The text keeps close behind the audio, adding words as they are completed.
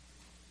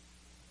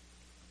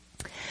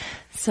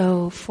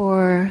So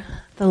for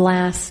the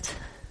last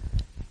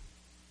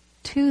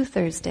 2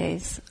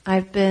 Thursdays,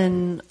 I've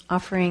been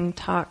offering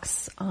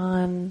talks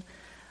on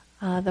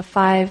the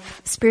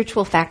 5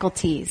 spiritual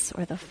faculties,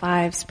 or the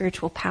 5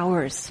 spiritual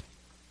powers.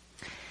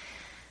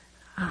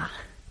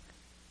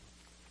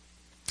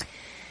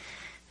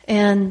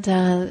 And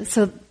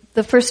so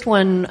the first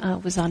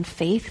one was on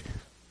faith.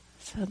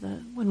 So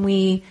when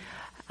we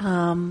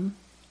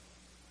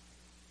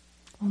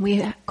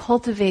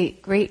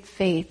cultivate great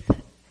faith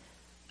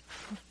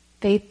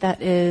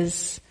that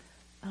is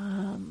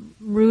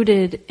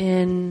rooted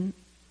in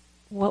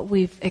what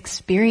we've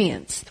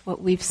experienced,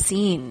 what we've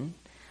seen.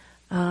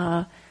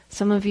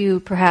 Some of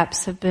you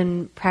perhaps have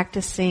been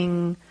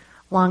practicing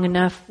long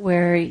enough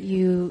where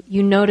you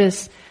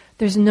notice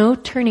there's no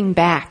turning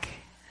back.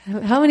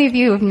 How many of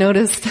you have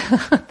noticed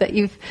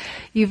that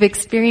you've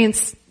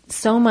experienced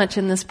so much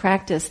in this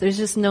practice, there's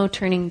just no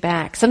turning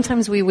back?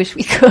 Sometimes we wish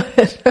we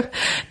could.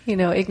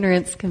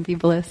 Ignorance can be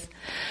bliss.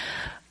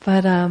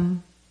 But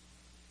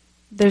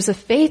there's a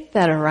faith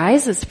that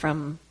arises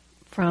from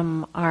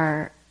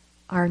our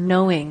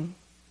knowing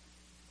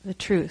the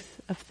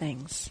truth of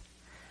things.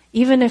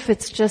 Even if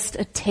it's just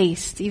a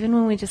taste, even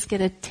when we just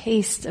get a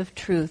taste of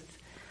truth,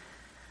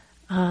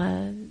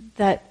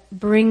 that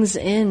brings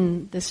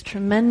in this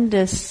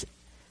tremendous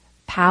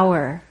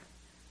power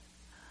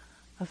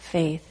of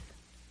faith.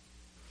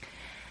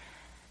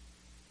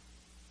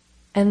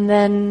 And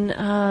then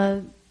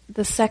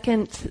the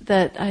second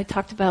that I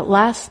talked about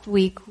last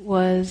week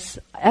was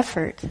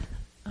effort,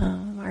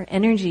 our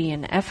energy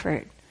and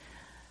effort,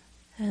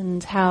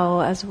 and how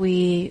as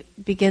we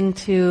begin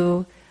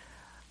to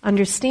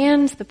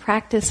understand the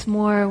practice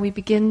more, we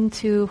begin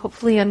to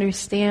hopefully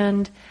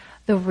understand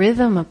the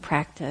rhythm of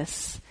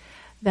practice,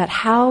 that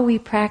how we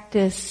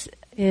practice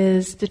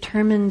is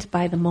determined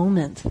by the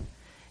moment.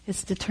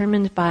 It's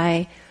determined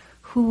by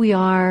who we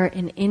are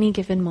in any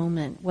given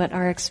moment, what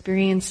our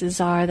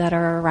experiences are that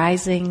are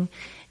arising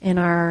in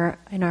our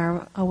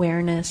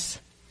awareness,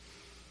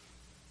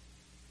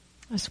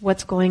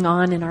 what's going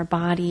on in our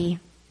body,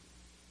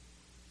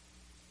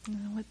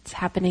 what's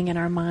happening in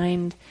our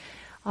mind.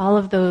 All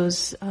of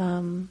those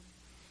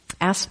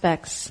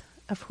aspects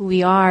of who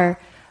we are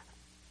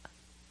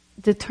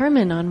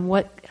determine on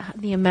what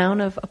the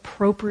amount of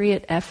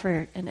appropriate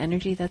effort and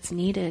energy that's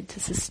needed to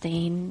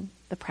sustain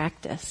the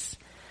practice.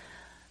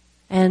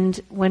 And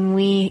when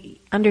we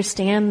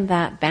understand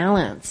that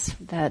balance,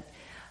 that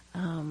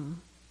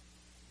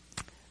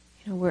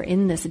we're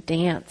in this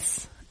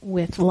dance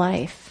with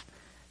life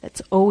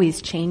that's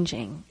always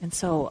changing, and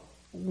so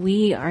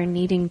we are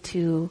needing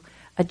to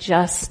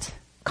adjust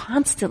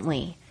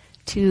constantly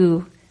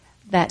to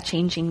that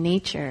changing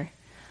nature.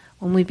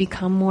 When we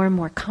become more and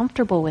more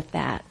comfortable with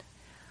that,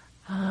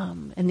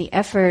 and the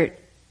effort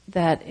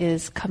that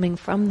is coming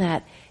from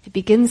that, it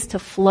begins to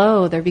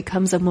flow. There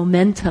becomes a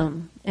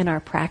momentum in our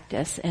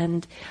practice,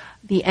 and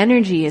the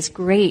energy is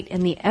great,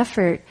 and the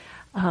effort,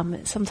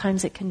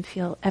 sometimes it can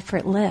feel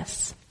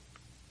effortless.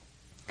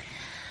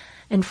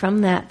 And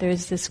from that,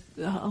 there's this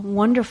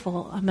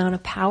wonderful amount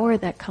of power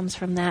that comes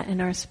from that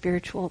in our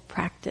spiritual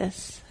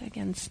practice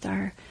against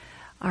our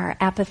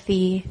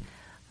apathy,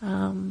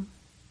 our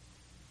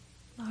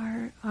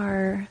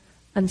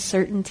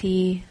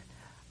uncertainty,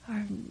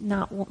 our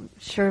not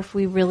sure if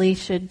we really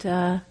should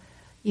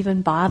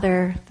even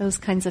bother, those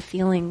kinds of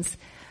feelings.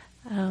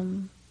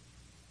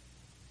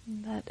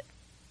 That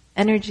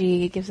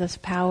energy gives us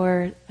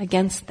power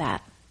against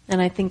that. And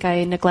I think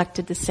I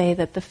neglected to say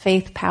that the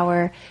faith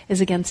power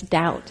is against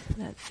doubt,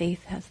 that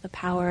faith has the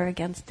power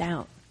against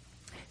doubt.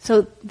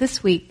 So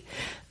this week,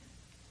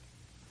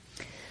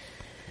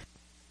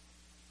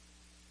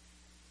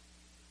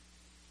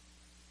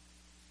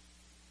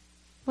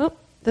 or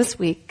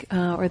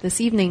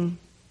this evening,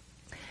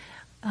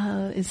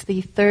 is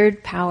the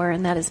third power,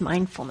 and that is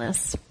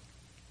mindfulness.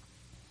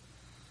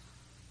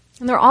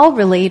 And they're all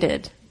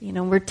related.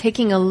 We're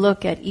taking a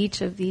look at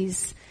each of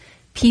these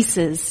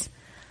pieces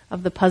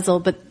of the puzzle,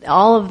 but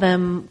all of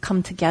them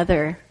come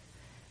together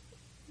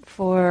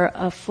for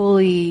a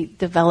fully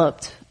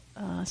developed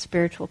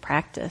spiritual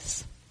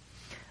practice.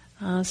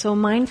 So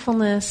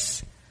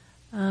mindfulness,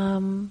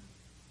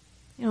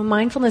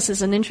 mindfulness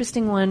is an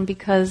interesting one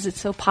because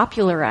it's so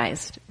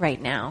popularized right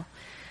now,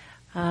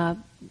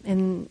 around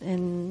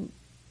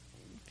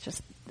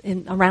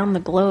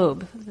the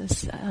globe.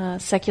 This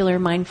secular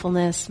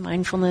mindfulness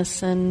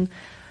and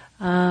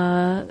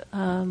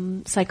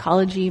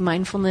psychology,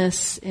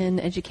 mindfulness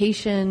in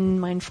education,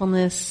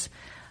 mindfulness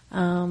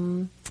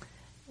in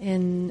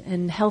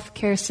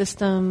healthcare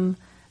system,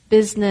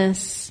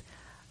 business,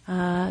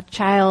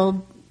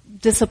 child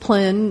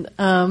discipline.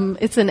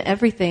 It's in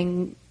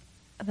everything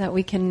that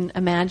we can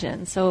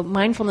imagine. So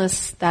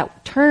mindfulness,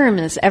 that term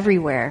is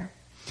everywhere.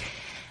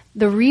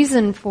 The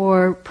reason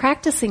for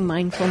practicing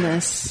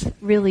mindfulness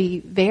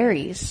really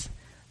varies.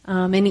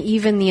 And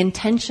even the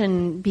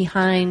intention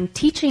behind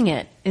teaching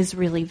it is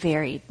really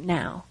varied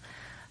now.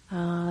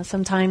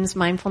 Sometimes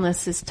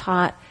mindfulness is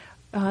taught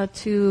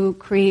to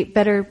create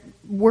better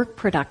work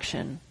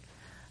production.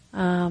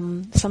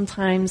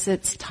 Sometimes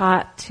it's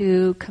taught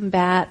to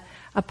combat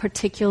a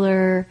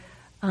particular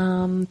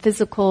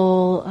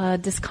physical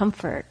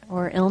discomfort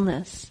or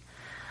illness.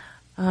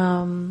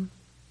 Sometimes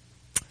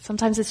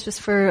it's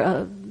just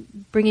for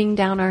bringing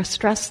down our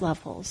stress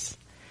levels.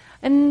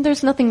 And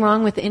there's nothing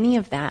wrong with any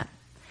of that.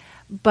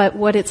 But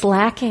what it's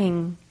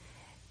lacking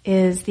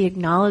is the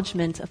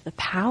acknowledgement of the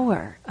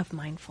power of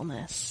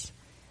mindfulness,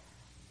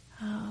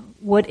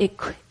 what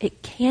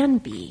it can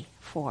be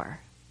for,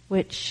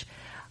 which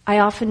I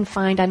often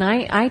find, and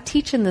I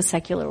teach in the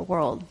secular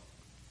world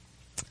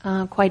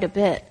quite a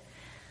bit,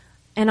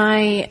 and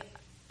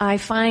I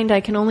find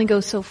I can only go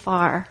so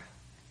far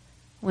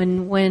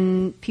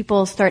when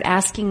people start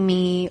asking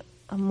me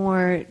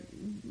more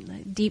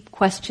deep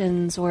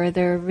questions, or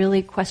they're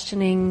really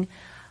questioning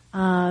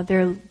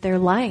their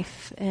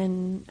life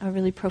in a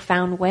really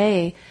profound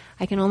way.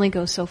 I can only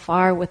go so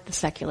far with the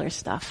secular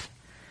stuff,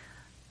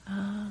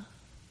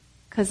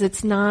 because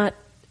it's not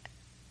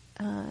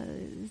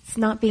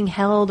being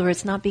held, or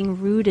it's not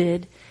being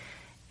rooted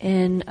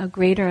in a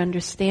greater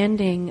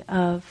understanding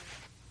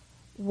of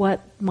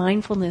what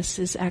mindfulness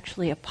is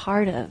actually a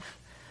part of.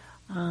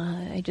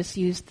 I just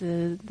used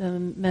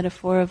the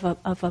metaphor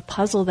of a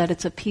puzzle, that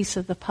it's a piece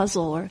of the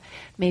puzzle, or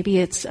maybe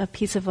it's a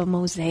piece of a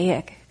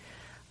mosaic,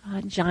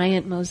 a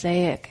giant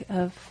mosaic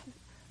of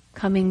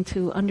coming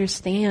to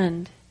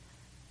understand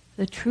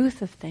the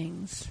truth of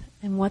things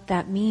and what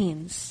that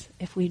means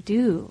if we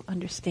do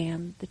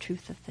understand the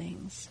truth of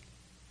things.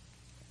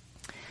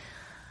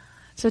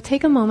 So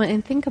take a moment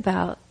and think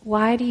about,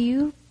 why do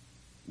you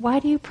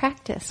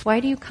practice? Why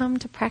do you come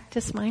to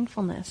practice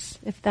mindfulness,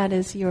 if that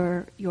is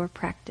your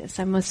practice?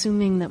 I'm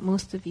assuming that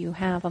most of you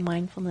have a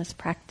mindfulness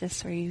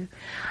practice, or you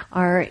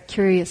are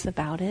curious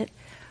about it.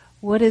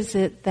 What is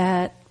it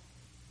that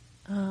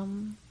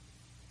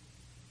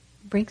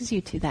brings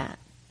you to that?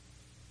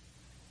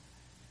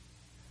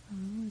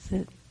 Is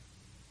it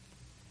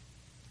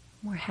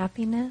more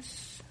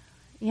happiness?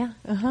 Yeah,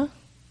 It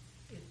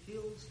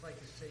feels like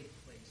a safe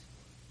place.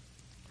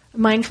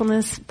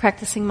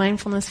 Practicing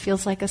mindfulness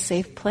feels like a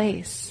safe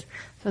place.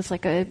 So it's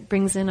like it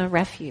brings in a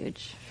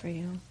refuge for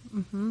you.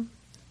 Mm-hmm.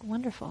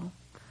 Wonderful.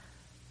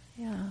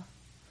 Yeah.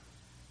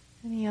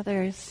 Any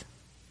others?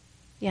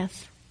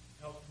 Yes?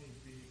 Helps me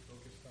be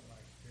focused on my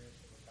experience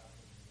of what's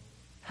happening.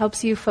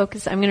 Helps you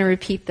focus. I'm going to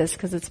repeat this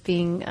because it's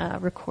being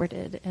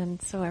recorded,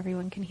 and so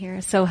everyone can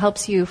hear. So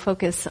helps you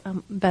focus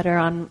better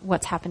on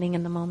what's happening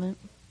in the moment.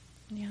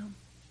 Yeah.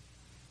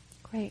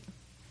 Great.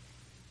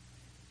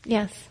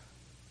 Yes?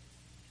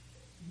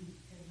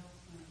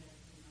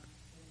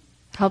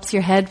 Helps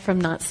your head from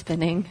not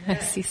spinning. I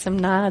see some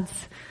nods.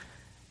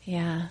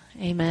 Yeah,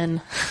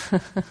 amen.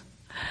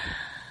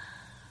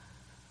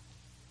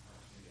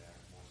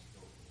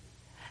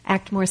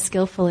 Act more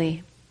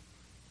skillfully.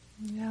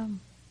 Yeah,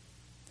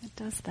 it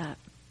does that.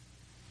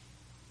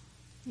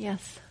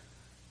 Yes.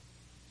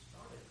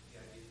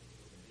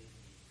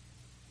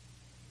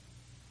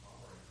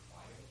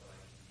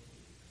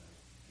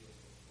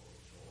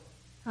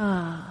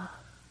 Ah,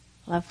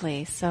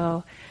 lovely.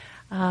 So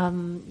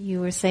you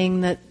were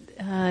saying that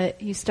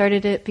you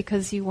started it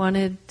because you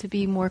wanted to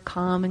be more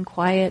calm and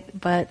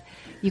quiet, but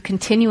you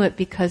continue it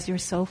because you're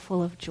so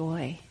full of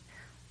joy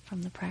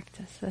from the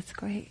practice. That's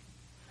great.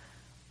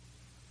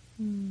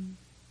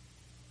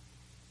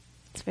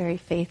 It's very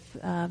faith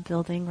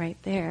building right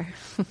there.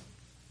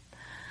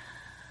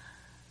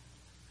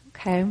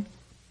 Okay.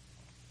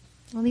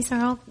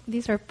 Well,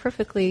 these are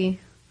perfectly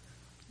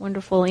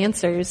wonderful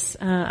answers.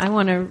 I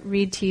want to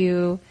read to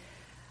you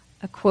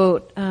a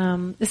quote.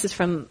 This is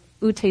from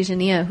U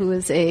Tejaniya, who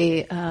is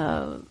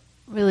a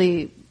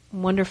really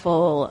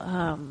wonderful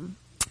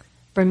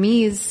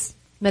Burmese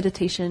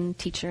meditation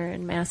teacher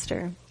and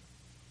master.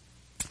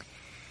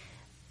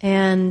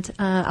 And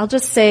I'll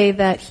just say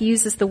that he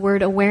uses the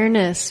word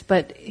awareness,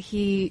 but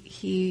he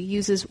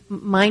uses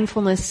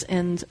mindfulness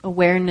and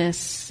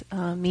awareness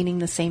meaning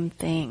the same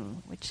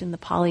thing, which in the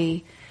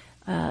Pali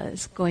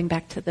is going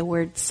back to the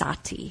word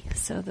sati.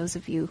 So those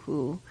of you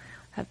who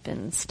have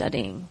been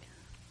studying.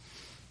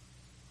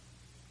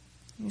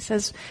 He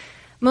says,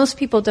 most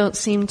people don't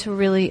seem to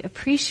really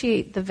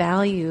appreciate the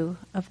value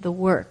of the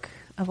work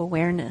of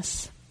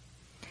awareness.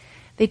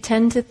 They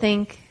tend to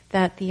think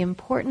that the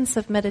importance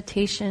of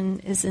meditation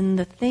is in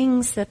the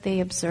things that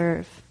they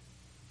observe.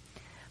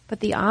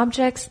 But the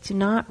objects do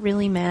not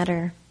really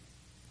matter.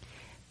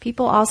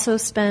 People also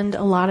spend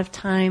a lot of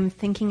time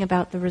thinking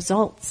about the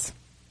results.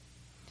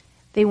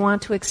 They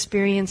want to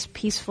experience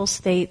peaceful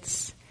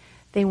states.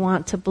 They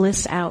want to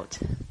bliss out.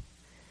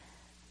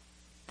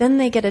 Then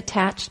they get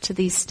attached to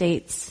these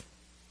states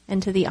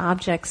and to the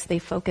objects they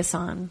focus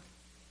on.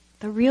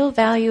 The real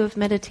value of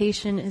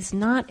meditation is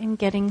not in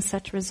getting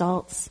such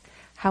results,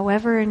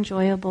 however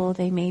enjoyable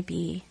they may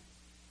be.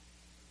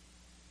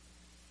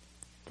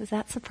 Does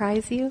that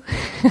surprise you?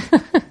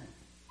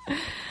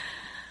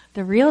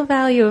 The real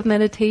value of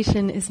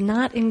meditation is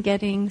not in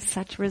getting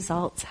such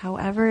results,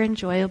 however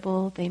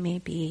enjoyable they may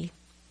be.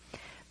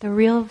 The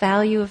real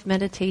value of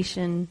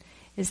meditation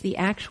is the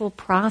actual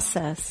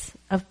process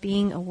of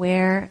being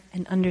aware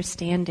and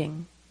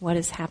understanding what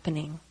is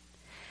happening.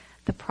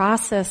 The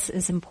process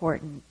is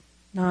important,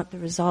 not the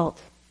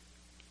result.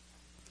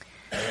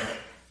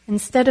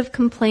 Instead of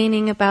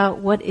complaining about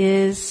what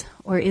is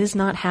or is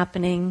not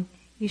happening,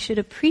 you should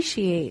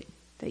appreciate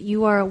that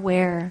you are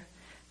aware,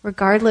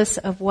 regardless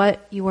of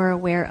what you are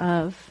aware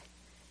of,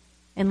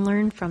 and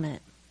learn from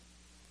it.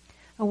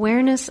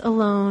 Awareness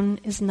alone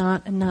is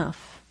not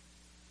enough.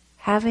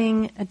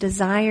 Having a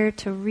desire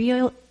to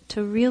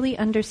really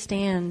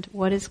understand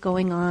what is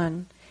going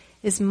on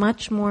is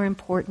much more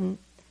important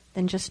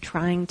than just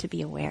trying to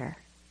be aware.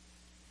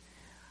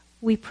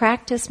 We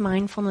practice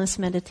mindfulness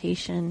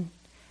meditation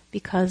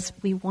because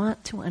we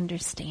want to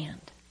understand.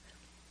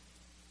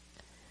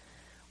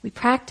 We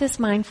practice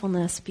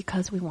mindfulness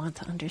because we want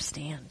to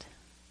understand.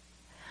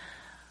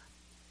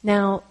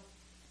 Now,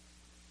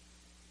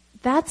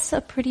 that's a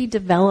pretty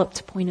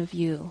developed point of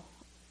view,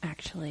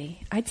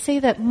 actually. I'd say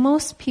that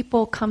most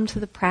people come to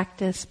the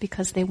practice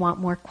because they want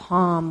more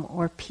calm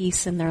or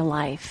peace in their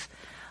life.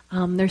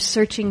 They're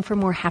searching for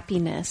more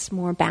happiness,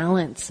 more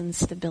balance and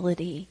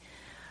stability.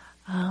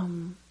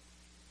 They're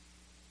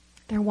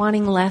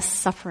wanting less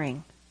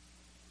suffering.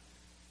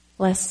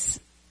 Less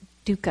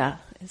dukkha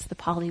is the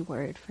Pali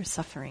word for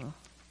suffering.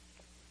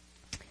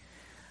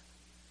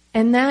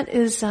 And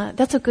that's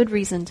a good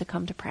reason to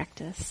come to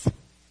practice.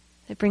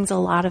 It brings a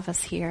lot of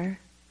us here.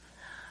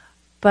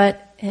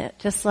 But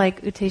just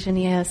like U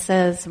Tejaniya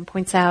says and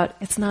points out,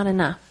 it's not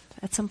enough.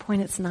 At some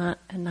point it's not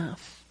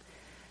enough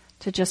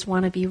to just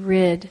want to be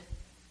rid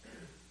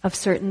of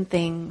certain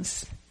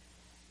things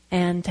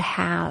and to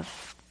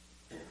have,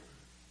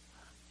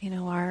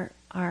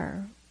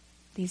 our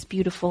these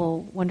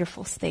beautiful,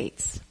 wonderful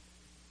states.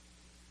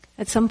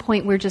 At some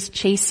point we're just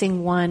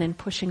chasing one and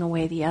pushing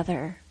away the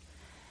other.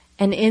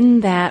 And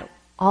in that,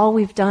 all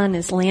we've done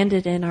is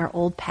landed in our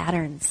old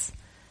patterns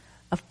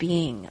of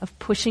being, of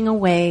pushing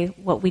away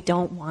what we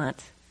don't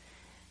want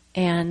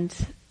and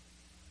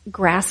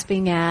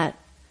grasping at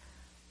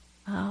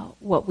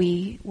what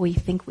we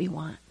think we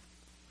want.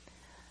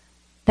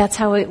 That's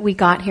how we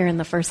got here in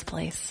the first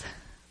place.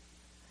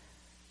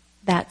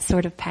 That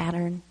sort of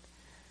pattern.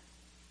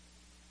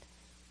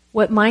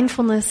 What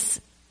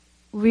mindfulness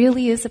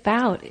really is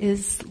about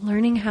is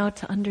learning how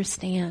to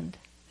understand.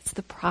 It's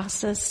the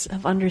process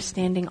of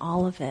understanding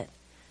all of it.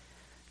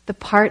 The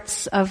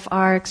parts of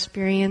our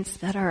experience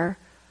that are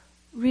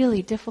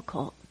really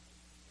difficult,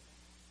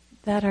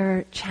 that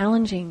are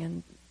challenging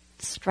and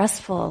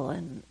stressful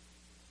and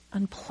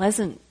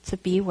unpleasant to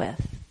be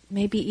with,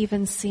 maybe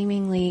even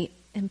seemingly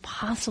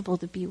impossible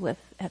to be with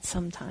at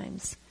some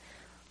times.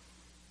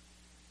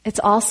 It's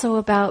also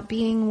about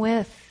being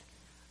with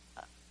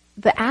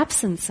the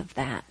absence of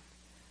that,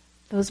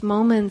 those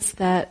moments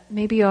that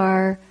maybe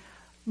are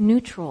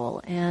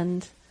neutral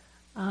and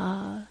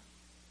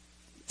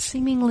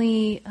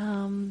seemingly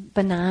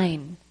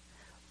benign.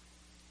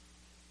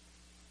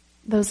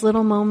 Those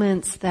little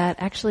moments that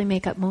actually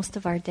make up most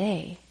of our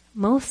day.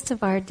 Most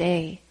of our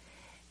day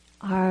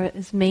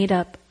is made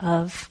up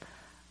of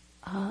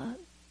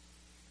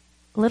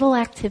little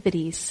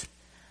activities.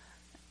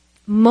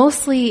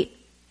 Mostly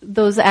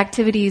those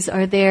activities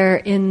are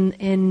there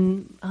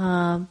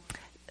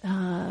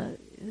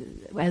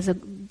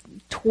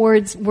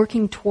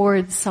working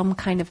towards some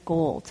kind of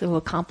goal, to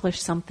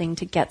accomplish something,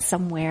 to get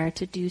somewhere,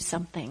 to do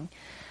something.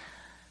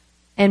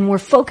 And we're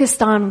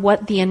focused on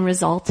what the end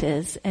result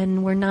is,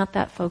 and we're not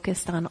that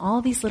focused on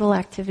all these little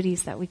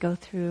activities that we go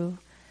through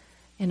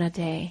in a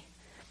day.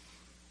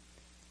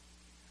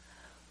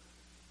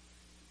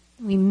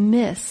 We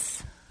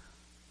miss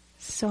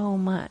so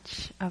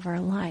much of our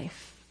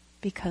life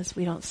because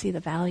we don't see the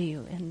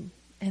value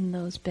in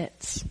those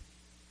bits.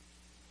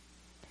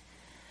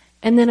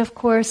 And then, of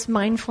course,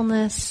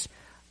 mindfulness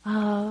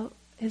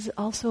is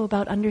also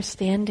about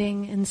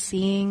understanding and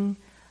seeing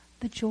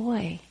the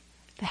joy,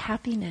 the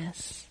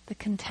happiness, the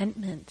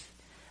contentment.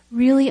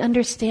 Really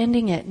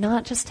understanding it,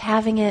 not just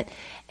having it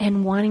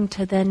and wanting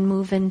to then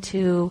move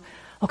into,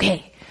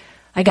 okay,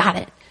 I got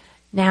it.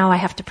 Now I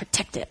have to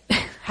protect it.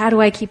 How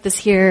do I keep this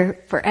here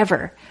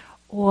forever?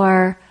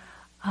 Or,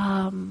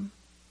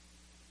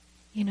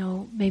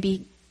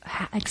 maybe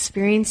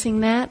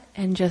experiencing that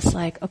and just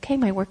like, okay,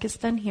 my work is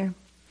done here.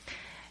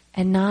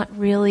 And not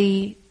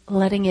really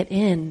letting it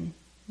in,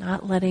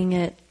 not letting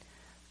it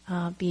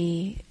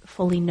be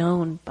fully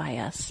known by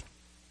us.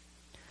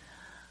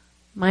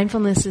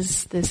 Mindfulness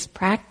is this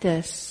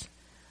practice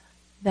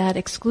that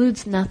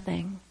excludes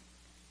nothing,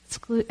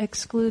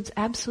 excludes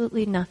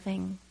absolutely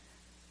nothing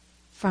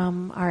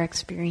from our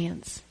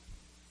experience.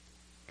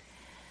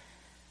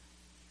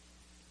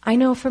 I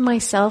know for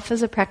myself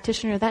as a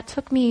practitioner, that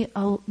took me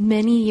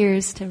many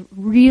years to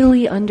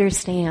really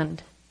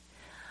understand.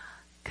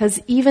 Because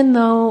even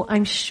though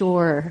I'm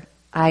sure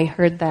I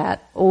heard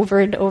that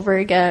over and over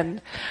again,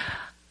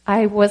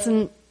 I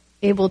wasn't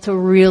able to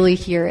really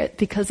hear it,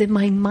 because in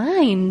my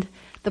mind,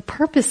 the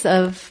purpose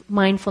of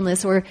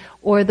mindfulness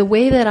or the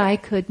way that I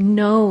could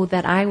know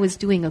that I was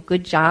doing a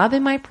good job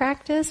in my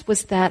practice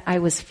was that I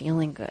was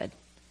feeling good.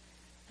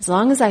 As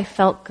long as I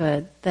felt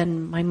good,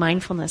 then my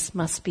mindfulness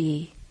must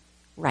be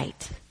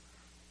right.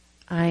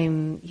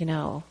 I'm,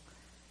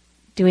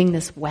 doing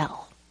this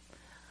well.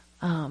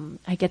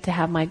 I get to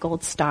have my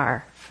gold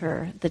star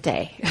for the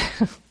day.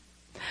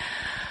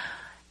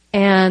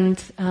 And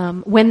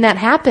when that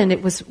happened,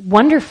 it was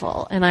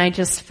wonderful, and I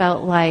just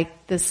felt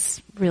like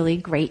this really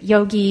great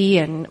yogi,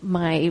 and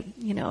my,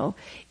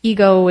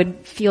 ego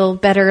would feel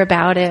better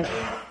about it,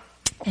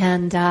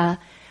 and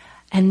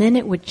then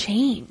it would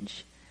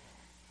change,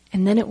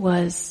 and then it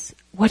was,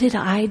 what did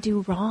I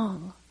do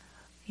wrong?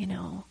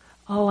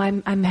 Oh,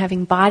 I'm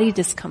having body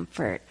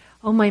discomfort.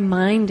 Oh, my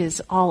mind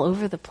is all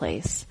over the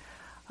place.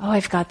 Oh,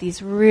 I've got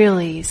these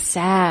really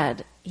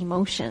sad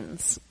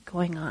emotions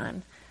going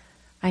on.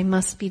 I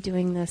must be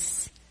doing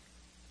this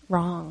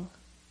wrong.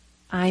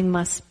 I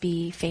must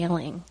be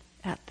failing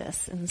at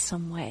this in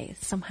some way.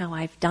 Somehow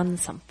I've done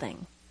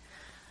something.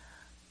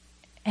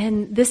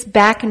 And this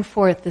back and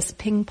forth, this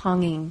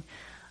ping-ponging,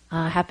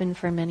 happened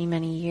for many,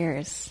 many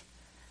years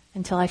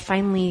until I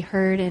finally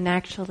heard and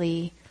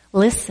actually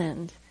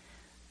listened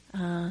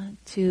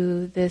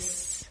to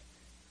this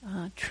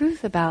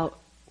truth about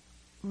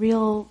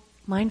real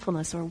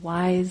mindfulness or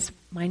wise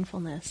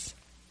mindfulness,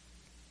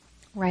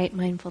 right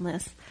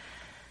mindfulness.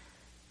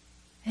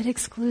 It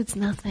excludes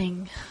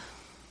nothing.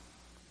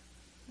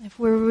 If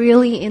we're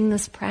really in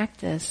this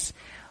practice,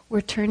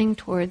 we're turning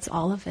towards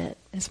all of it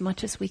as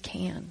much as we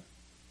can.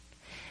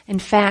 In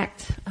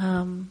fact,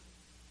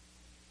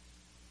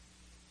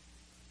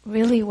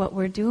 really what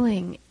we're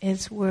doing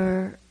is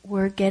we're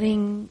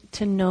getting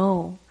to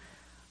know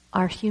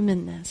our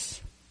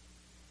humanness.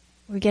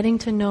 We're getting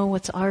to know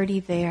what's already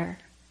there.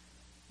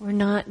 We're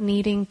not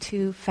needing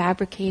to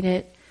fabricate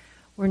it.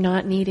 We're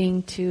not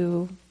needing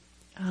to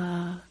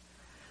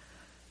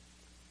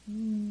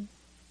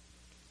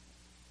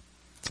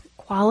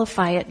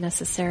qualify it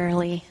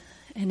necessarily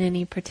in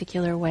any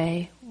particular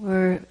way.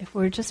 If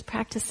we're just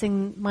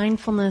practicing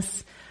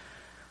mindfulness,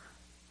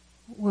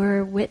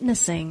 we're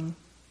witnessing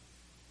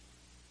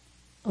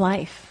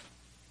life.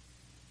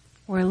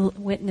 We're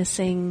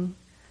witnessing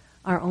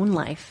our own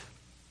life.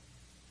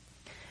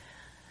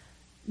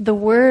 The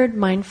word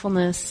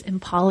mindfulness in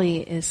Pali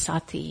is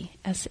sati,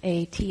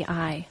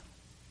 S-A-T-I.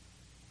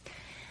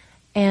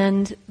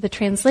 And the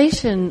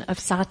translation of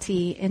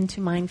sati into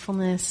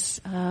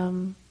mindfulness,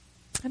 I'm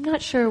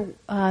not sure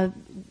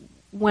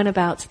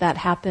whenabouts that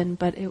happened,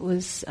 but it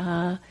was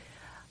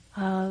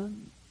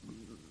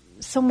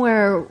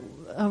somewhere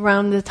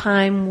around the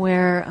time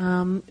where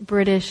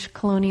British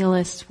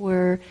colonialists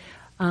were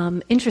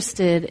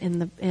interested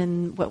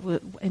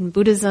in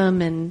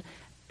Buddhism and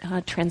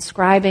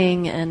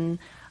transcribing, and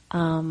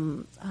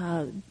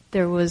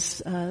there was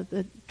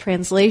the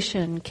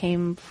translation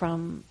came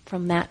from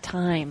that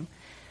time,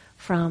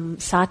 from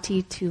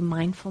sati to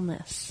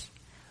mindfulness,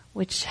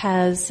 which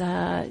has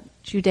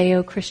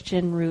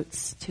Judeo-Christian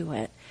roots to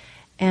it,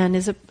 and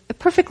is a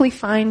perfectly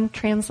fine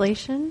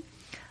translation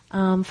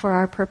for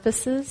our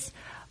purposes.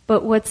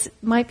 But what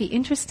might be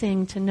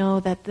interesting to know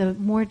that the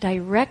more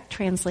direct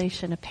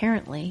translation,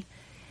 apparently,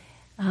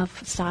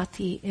 of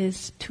sati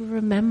is to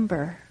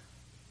remember.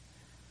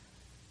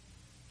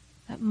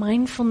 That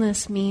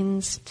mindfulness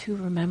means to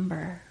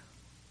remember.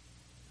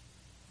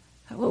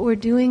 That what we're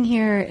doing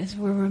here is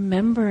we're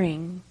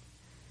remembering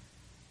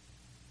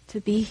to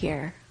be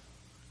here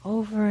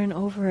over and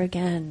over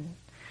again.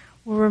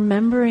 We're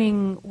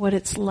remembering what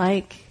it's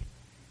like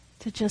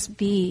to just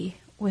be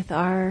with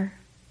our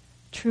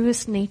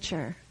truest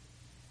nature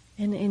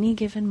in any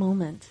given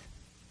moment.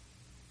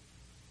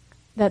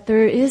 That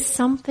there is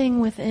something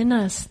within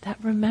us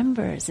that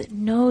remembers, it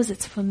knows,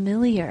 it's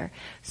familiar.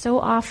 So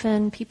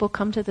often people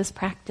come to this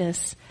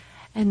practice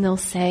and they'll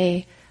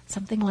say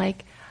something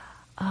like,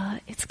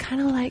 it's kind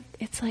of like,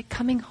 it's like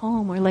coming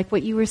home, or like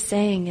what you were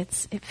saying, it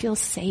feels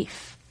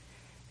safe.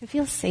 It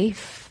feels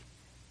safe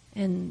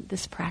in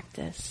this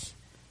practice.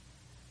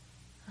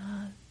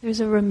 There's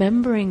a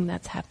remembering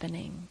that's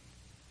happening.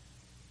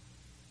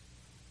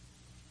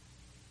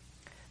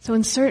 So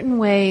in a certain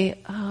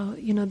way,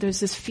 there's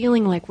this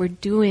feeling like we're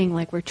doing,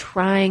 like we're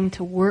trying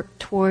to work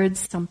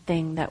towards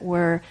something that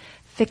we're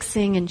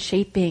fixing and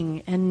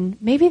shaping,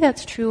 and maybe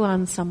that's true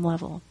on some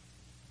level.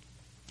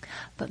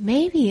 But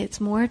maybe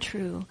it's more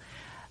true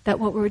that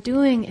what we're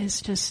doing is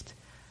just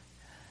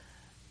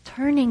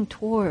turning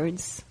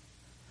towards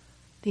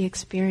the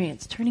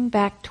experience, turning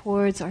back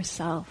towards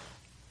ourselves,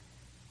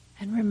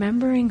 and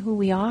remembering who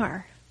we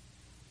are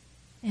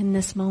in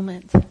this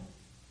moment.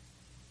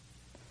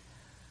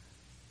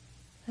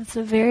 It's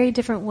a very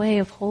different way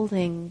of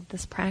holding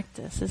this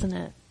practice, isn't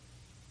it?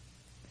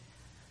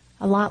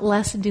 A lot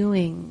less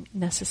doing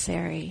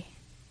necessary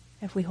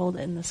if we hold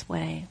it in this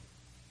way.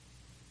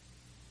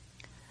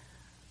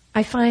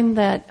 I find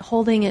that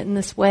holding it in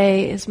this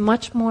way is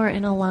much more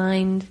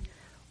aligned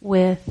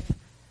with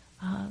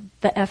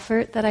the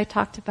effort that I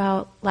talked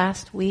about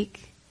last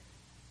week.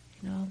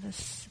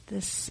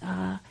 This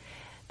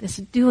this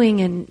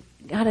doing and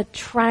gotta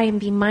try and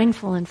be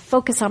mindful and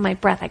focus on my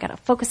breath. I gotta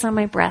focus on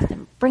my breath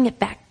and bring it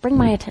back, bring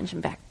my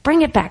attention back,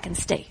 bring it back and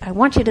stay. I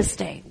want you to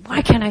stay.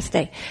 Why can't I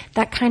stay?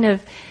 That kind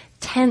of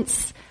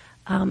tense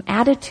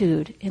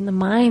attitude in the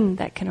mind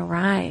that can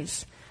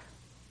arise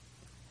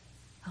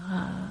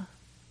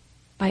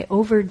by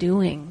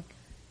overdoing.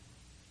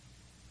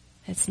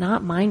 It's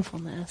not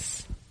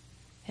mindfulness.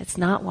 It's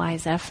not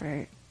wise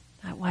effort.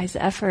 That wise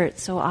effort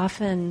so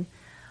often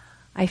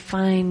I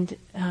find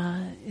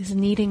is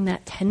needing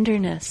that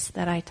tenderness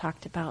that I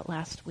talked about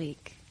last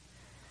week.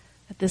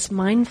 That this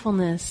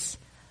mindfulness,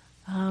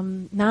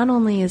 not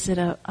only is it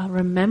a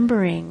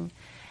remembering,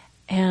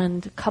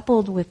 and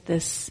coupled with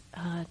this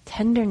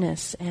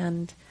tenderness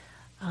and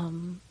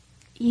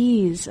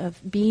ease of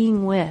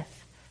being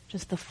with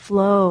just the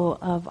flow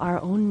of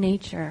our own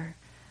nature,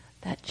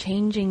 that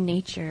changing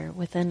nature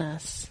within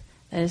us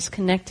that is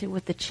connected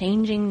with the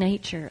changing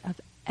nature of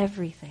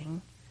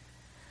everything.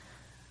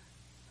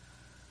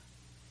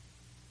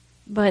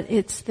 But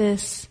it's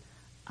this,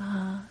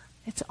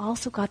 it's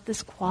also got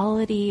this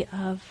quality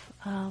of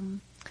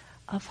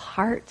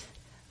heart,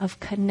 of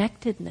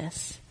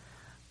connectedness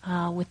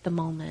with the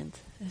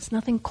moment. There's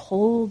nothing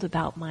cold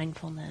about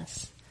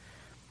mindfulness.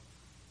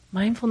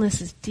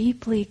 Mindfulness is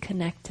deeply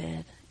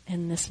connected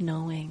in this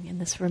knowing, in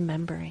this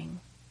remembering.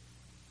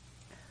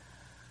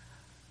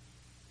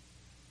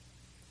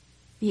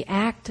 The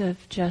act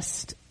of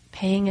just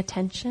paying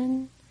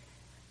attention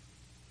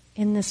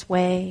in this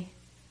way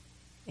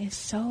is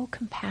so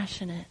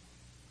compassionate,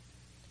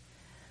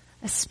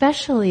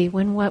 especially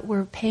when what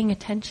we're paying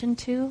attention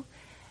to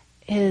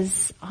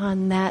is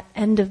on that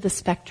end of the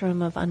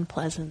spectrum of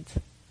unpleasant.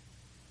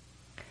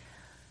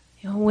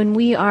 When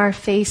we are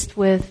faced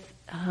with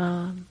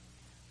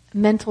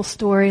mental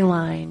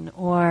storyline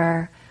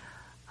or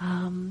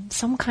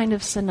some kind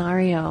of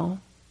scenario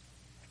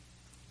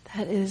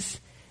that is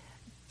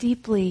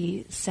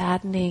deeply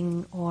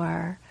saddening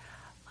or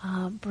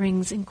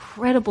brings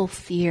incredible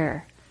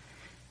fear,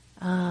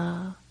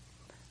 or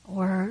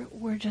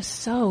we're just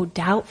so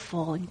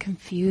doubtful and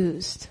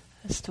confused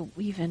as to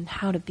even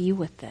how to be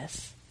with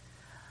this.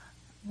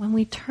 When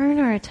we turn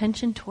our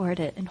attention toward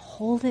it and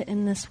hold it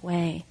in this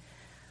way,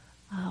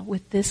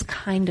 with this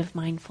kind of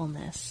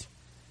mindfulness,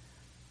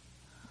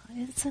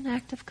 it's an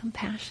act of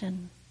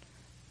compassion.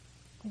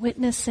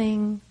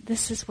 Witnessing,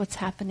 this is what's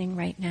happening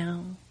right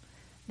now.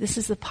 This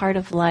is the part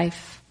of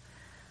life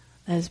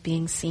that is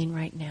being seen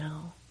right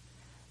now.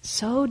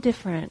 So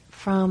different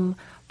from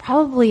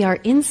probably our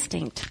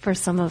instinct for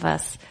some of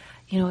us.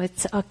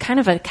 It's a kind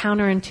of a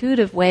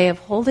counterintuitive way of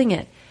holding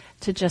it,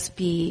 to just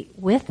be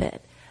with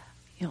it.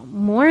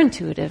 More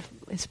intuitive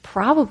is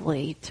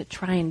probably to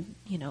try and,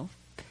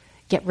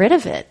 get rid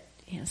of it.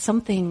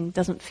 Something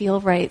doesn't feel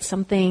right,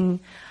 something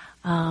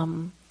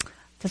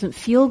doesn't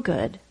feel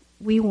good.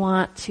 We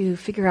want to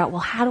figure out,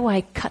 well, how do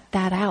I cut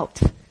that out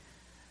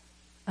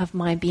of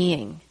my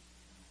being?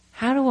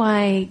 How do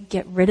I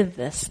get rid of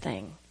this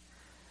thing?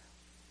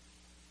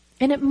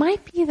 And it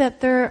might be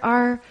that there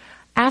are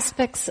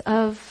aspects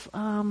of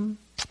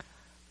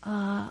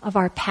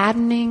our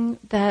patterning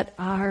that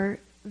are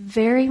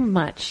very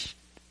much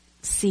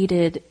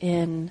seated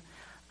in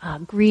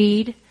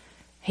greed,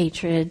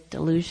 hatred,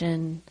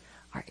 delusion,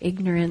 our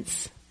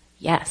ignorance.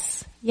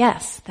 Yes,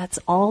 that's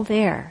all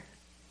there.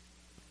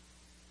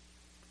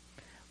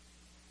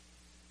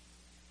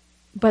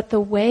 But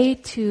the way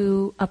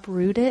to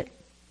uproot it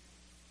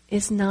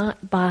is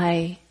not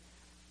by,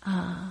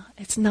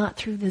 it's not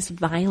through this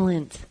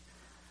violent,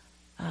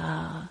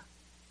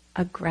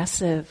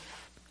 aggressive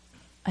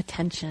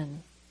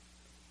attention.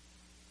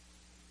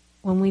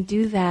 When we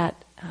do that,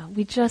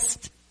 we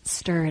just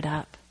stir it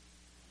up.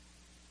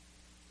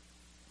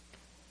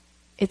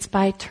 It's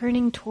by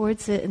turning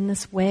towards it in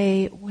this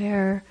way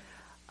where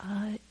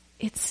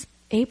it's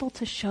able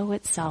to show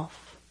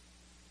itself.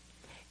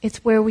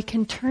 It's where we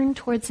can turn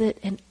towards it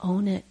and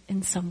own it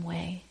in some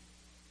way.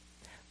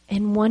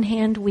 In one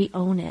hand, we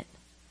own it.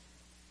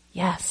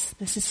 Yes,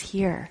 this is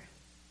here.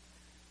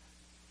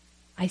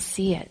 I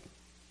see it.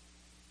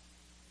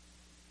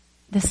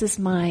 This is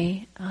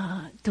my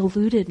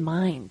deluded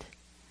mind.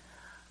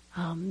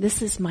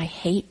 This is my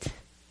hate.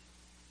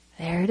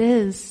 There it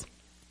is.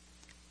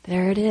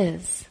 There it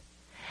is.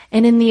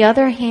 And in the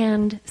other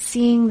hand,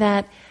 seeing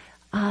that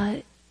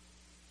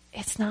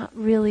it's not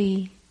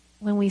really,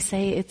 when we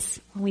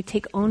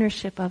take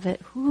ownership of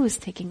it, who is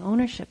taking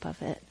ownership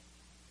of it?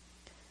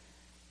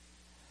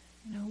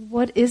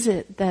 What is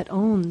it that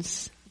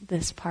owns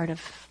this part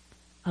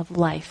of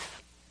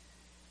life?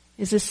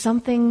 Is this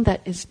something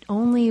that is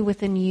only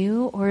within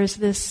you, or is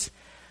this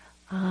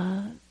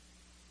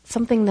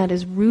something that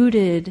is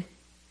rooted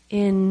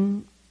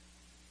in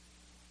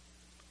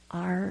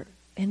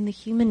the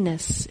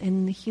humanness,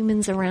 in the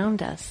humans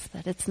around us,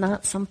 that it's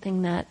not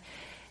something that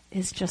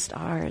is just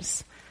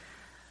ours,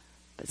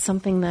 but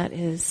something that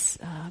is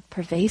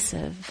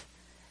pervasive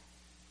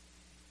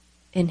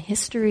in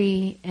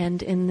history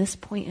and in this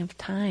point of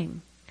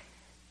time.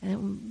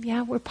 And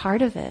we're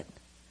part of it.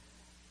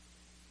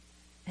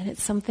 And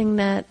it's something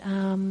that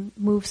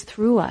moves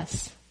through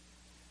us.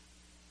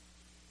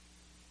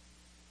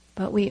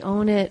 But we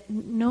own it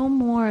no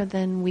more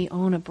than we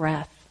own a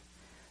breath.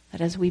 That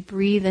as we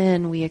breathe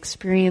in, we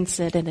experience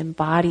it, it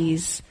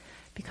embodies,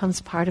 becomes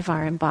part of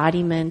our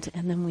embodiment,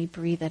 and then we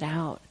breathe it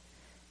out.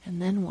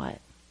 And then what?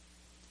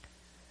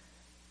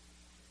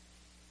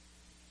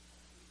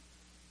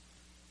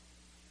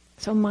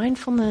 So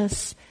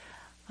mindfulness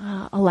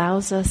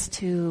allows us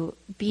to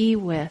be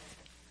with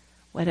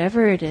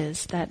whatever it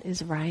is that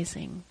is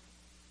rising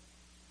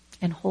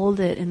and hold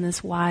it in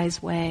this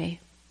wise way.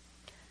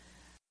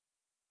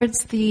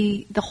 Towards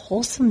the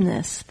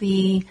wholesomeness,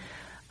 the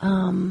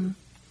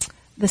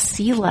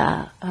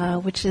sila,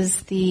 which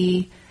is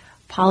the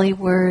Pali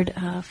word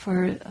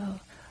for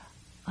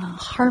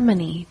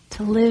harmony,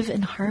 to live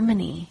in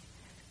harmony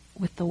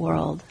with the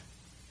world.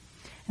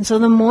 And so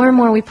the more and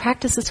more we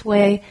practice this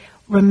way,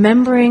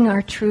 remembering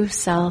our true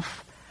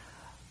self,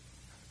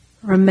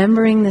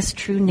 remembering this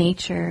true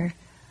nature,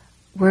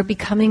 we're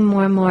becoming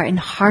more and more in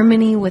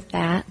harmony with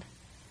that,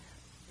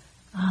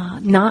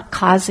 not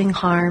causing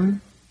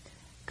harm.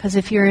 Because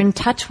if you're in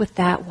touch with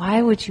that,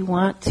 why would you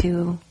want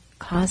to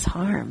cause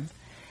harm?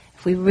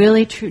 If we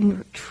really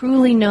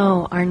truly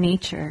know our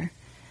nature,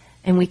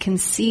 and we can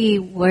see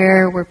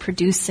where we're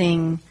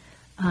producing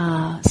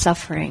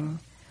suffering,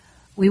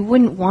 we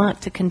wouldn't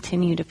want to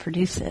continue to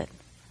produce it.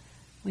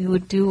 We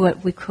would do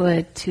what we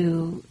could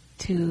to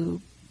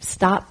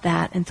stop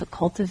that and to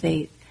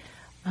cultivate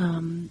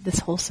this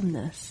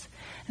wholesomeness.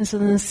 And so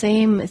then the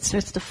same, it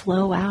starts to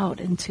flow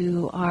out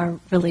into our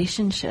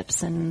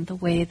relationships and the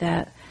way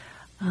that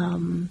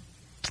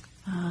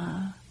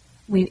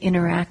we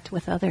interact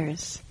with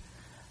others.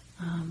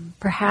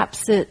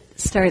 Perhaps it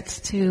starts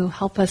to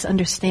help us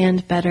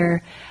understand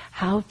better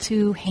how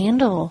to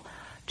handle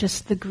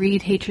just the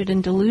greed, hatred,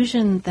 and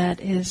delusion that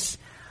is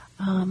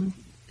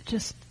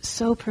just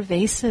so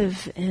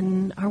pervasive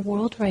in our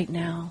world right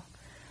now.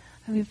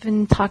 We've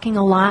been talking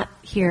a lot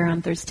here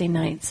on Thursday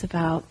nights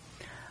about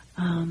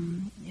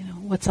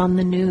what's on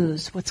the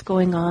news, what's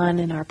going on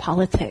in our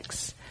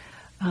politics,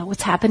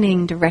 what's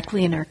happening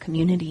directly in our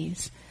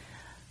communities.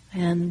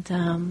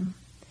 And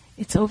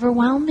it's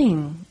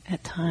overwhelming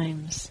at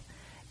times.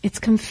 It's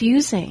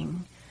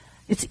confusing.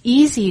 It's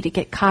easy to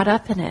get caught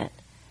up in it.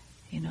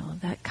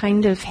 That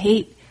kind of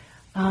hate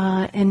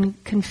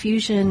and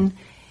confusion,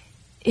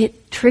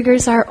 it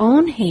triggers our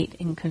own hate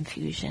and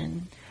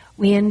confusion.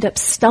 We end up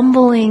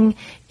stumbling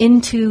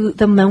into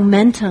the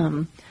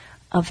momentum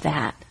of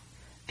that,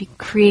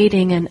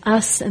 creating an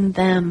us and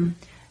them,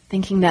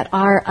 thinking that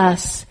our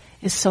us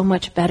is so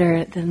much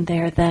better than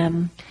their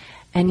them,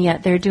 and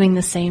yet they're doing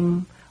the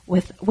same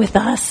with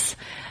us,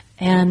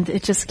 and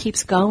it just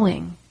keeps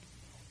going.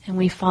 And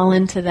we fall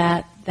into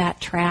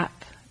that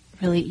trap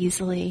really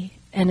easily,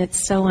 and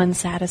it's so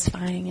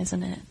unsatisfying,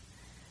 isn't it?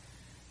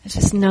 There's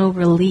just no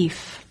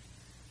relief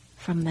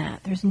from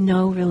that. There's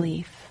no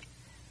relief.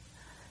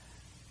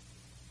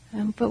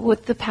 But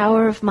with the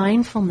power of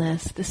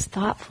mindfulness, this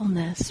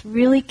thoughtfulness,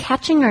 really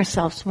catching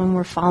ourselves when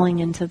we're falling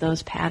into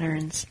those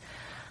patterns,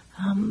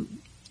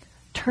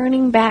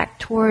 turning back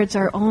towards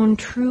our own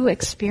true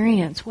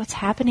experience. What's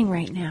happening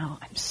right now?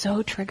 I'm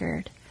so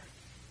triggered.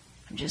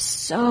 I'm just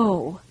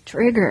so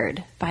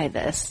triggered by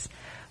this.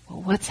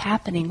 Well, what's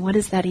happening? What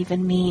does that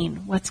even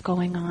mean? What's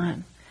going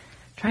on?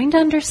 Trying to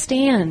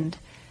understand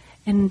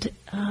and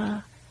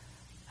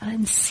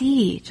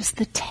see just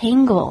the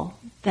tangle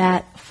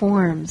that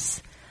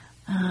forms,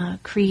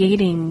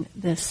 creating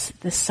this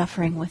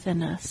suffering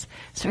within us.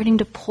 Starting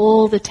to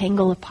pull the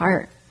tangle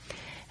apart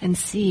and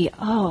see,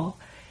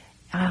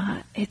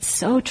 it's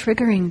so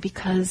triggering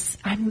because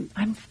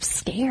I'm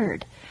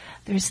scared.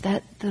 There's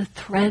the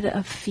thread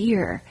of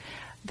fear.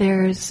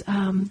 There's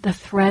the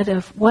thread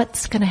of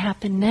what's going to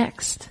happen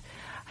next.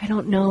 I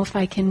don't know if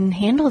I can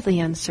handle the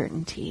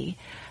uncertainty.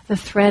 The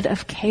thread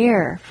of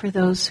care for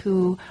those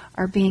who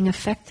are being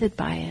affected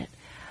by it.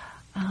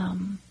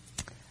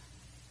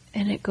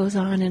 And it goes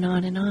on and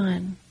on and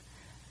on.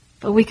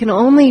 But we can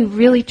only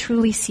really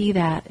truly see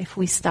that if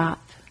we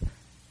stop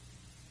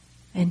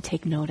and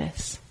take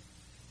notice.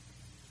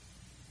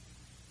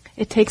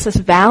 It takes us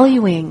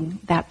valuing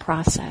that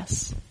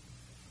process.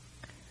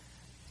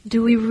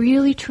 Do we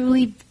really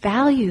truly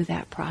value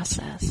that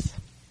process?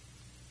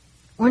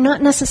 We're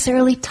not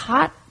necessarily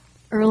taught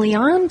early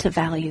on to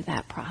value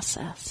that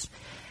process.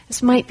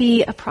 This might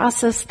be a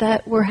process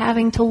that we're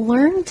having to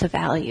learn to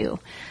value,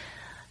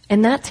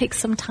 and that takes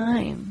some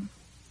time.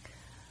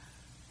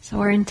 So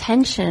our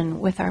intention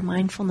with our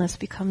mindfulness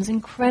becomes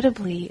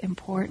incredibly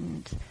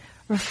important.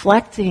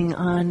 Reflecting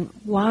on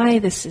why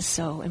this is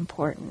so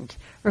important.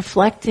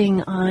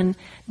 Reflecting on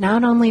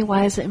not only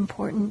why is it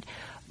important,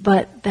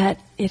 but that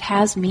it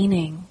has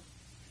meaning.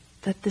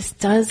 That this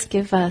does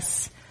give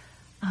us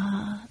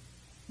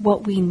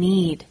what we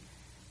need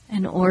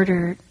in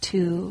order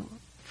to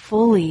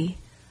fully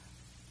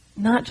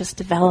not just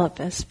develop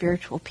as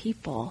spiritual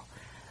people,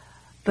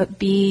 but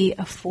be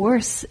a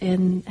force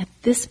at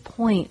this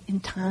point in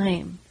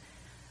time.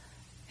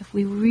 If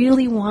we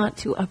really want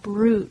to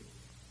uproot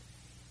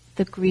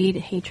the greed,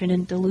 hatred,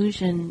 and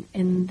delusion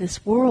in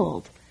this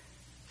world,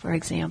 for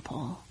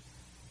example.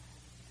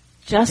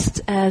 Just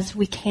as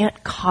we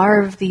can't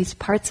carve these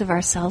parts of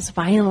ourselves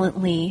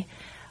violently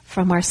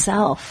from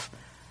ourself,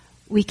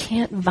 we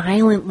can't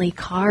violently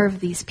carve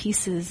these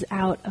pieces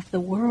out of the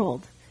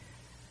world.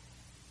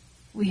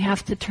 We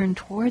have to turn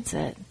towards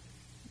it.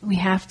 We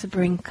have to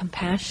bring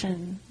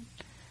compassion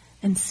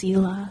and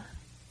sila.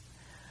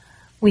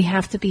 We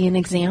have to be an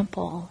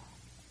example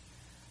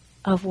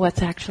of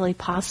what's actually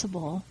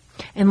possible.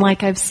 And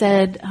like I've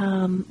said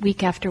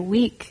week after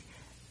week,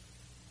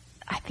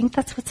 I think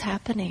that's what's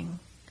happening.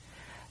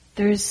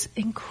 There's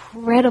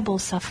incredible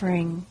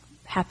suffering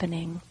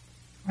happening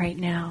right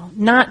now,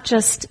 not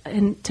just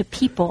to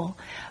people,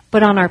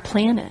 but on our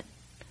planet.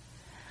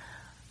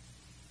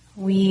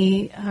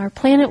 Our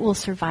planet will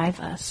survive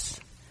us,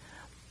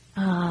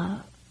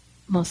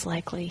 most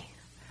likely.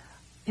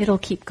 It'll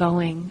keep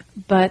going,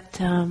 but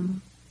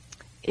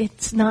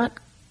it's not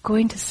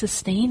going to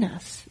sustain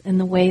us in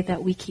the way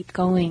that we keep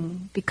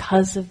going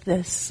because of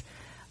this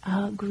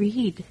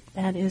greed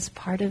that is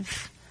part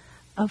of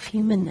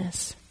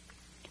humanness,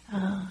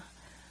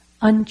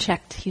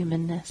 unchecked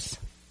humanness.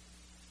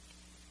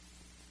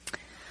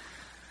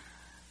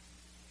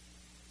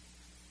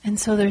 And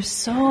so there's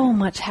so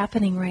much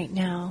happening right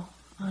now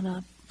on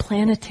a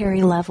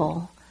planetary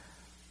level.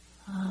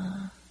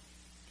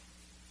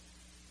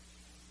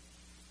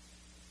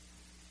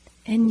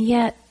 And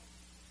yet,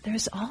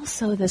 there's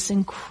also this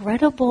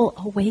incredible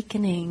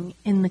awakening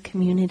in the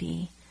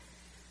community.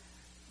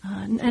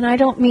 And I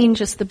don't mean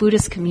just the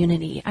Buddhist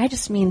community. I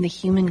just mean the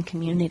human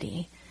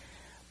community.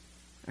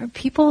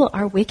 People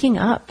are waking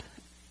up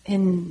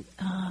in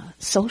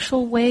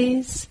social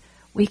ways,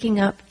 waking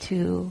up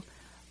to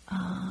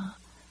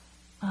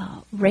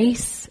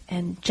race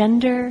and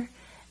gender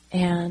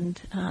and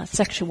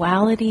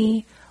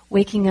sexuality,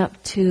 waking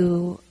up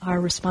to our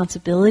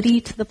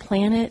responsibility to the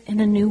planet in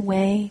a new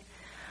way,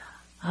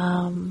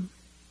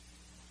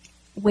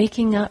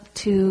 waking up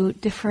to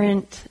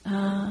different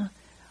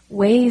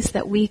ways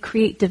that we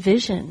create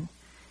division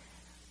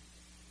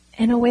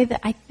in a way that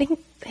I think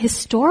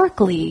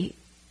historically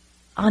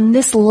on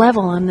this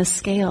level, on this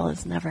scale,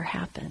 has never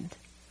happened.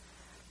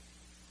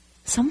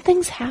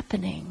 Something's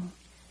happening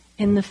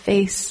in the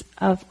face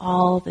of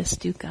all this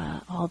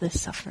dukkha, all this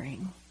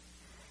suffering.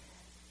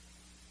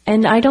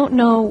 And I don't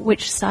know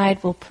which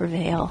side will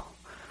prevail.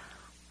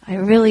 I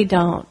really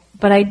don't.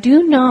 But I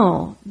do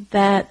know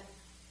that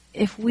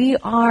if we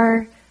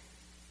are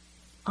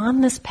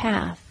on this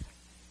path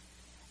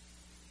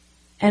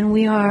and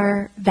we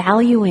are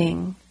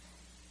valuing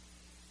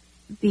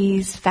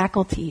these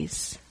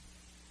faculties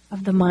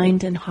of the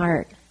mind and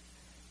heart,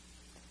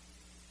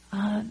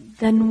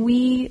 then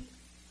we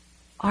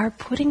are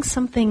putting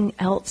something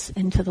else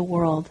into the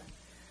world.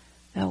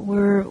 That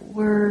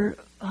we're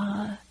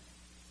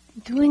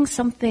doing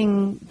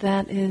something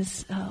that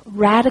is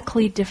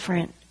radically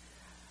different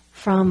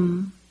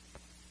from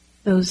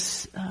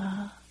those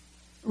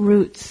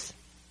roots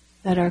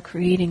that are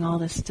creating all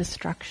this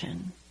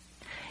destruction.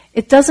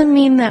 It doesn't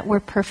mean that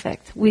we're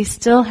perfect. We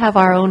still have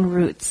our own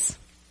roots.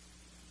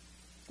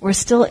 We're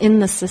still in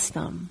the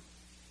system.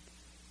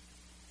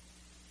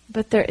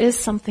 But there is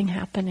something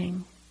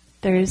happening.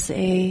 There's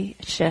a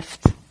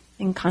shift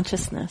in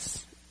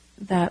consciousness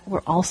that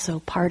we're also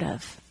part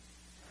of.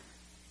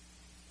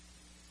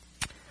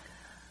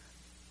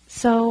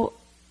 So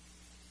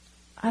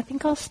I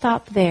think I'll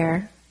stop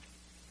there.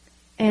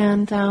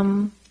 And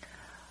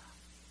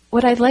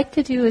what I'd like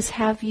to do is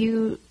have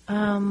you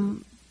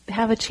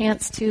have a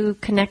chance to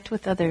connect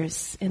with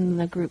others in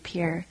the group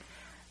here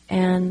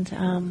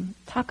and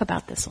talk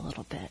about this a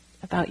little bit,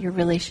 about your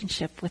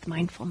relationship with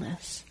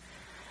mindfulness.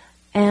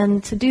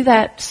 And to do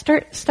that,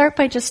 start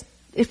by just,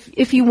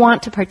 if you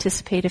want to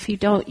participate. If you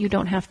don't, you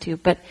don't have to.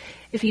 But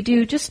if you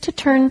do, just to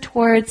turn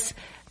towards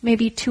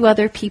maybe 2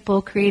 other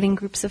people, creating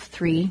groups of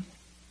 3.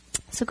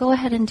 So go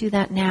ahead and do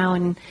that now.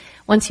 And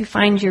once you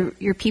find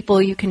your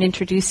people, you can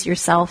introduce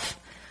yourself.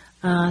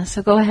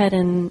 So go ahead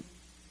and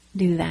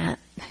do that.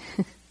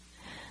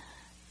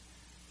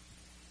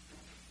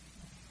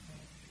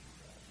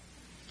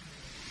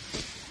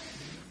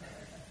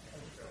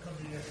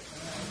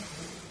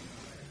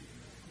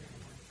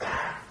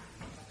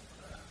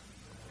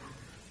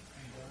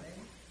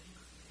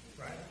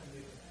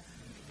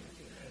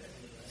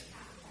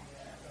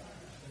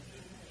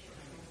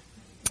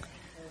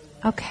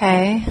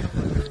 Okay.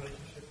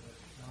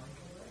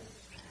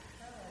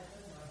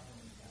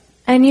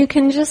 And you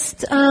can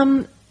just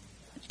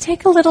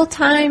take a little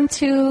time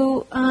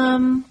to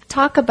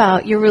talk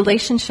about your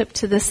relationship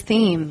to this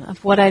theme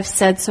of what I've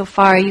said so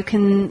far. You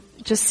can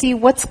just see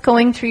what's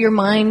going through your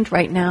mind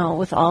right now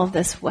with all of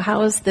this.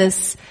 How is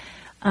this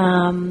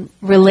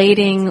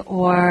relating,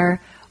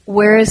 or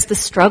where is the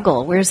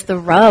struggle? Where's the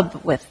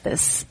rub with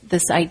this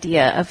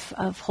idea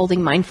of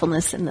holding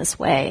mindfulness in this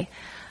way?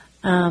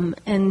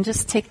 And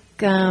just take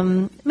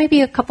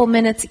maybe a couple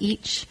minutes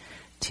each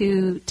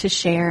to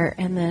share,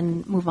 and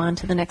then move on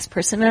to the next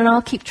person. And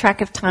I'll keep track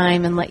of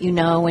time and let you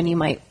know when you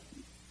might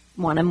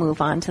want to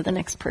move on to the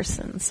next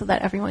person so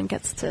that everyone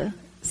gets to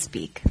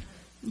speak.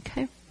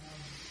 Okay?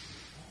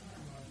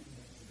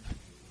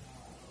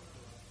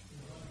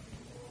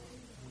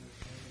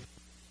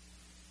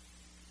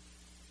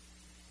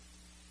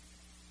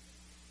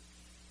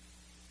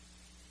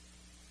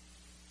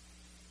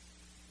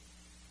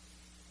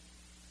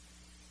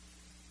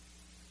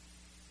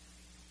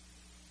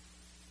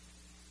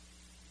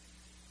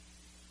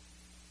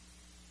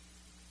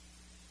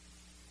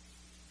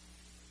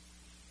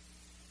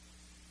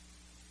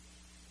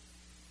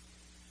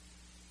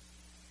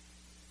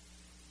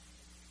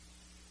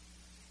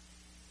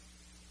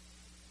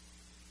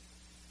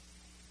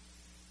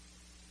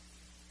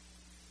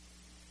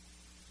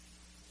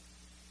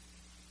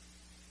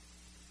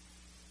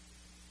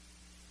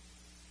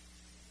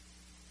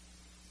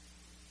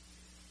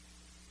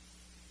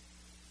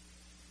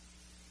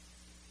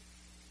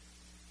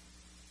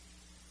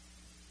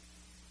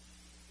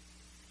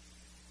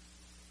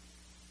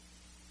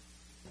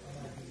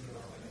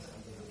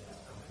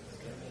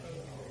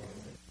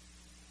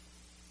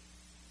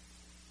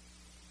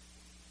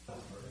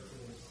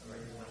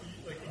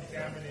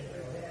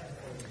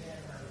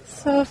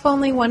 So if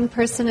only one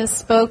person has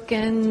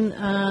spoken,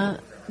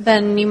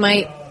 then you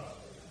might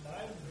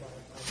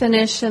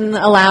finish and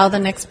allow the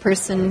next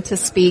person to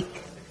speak.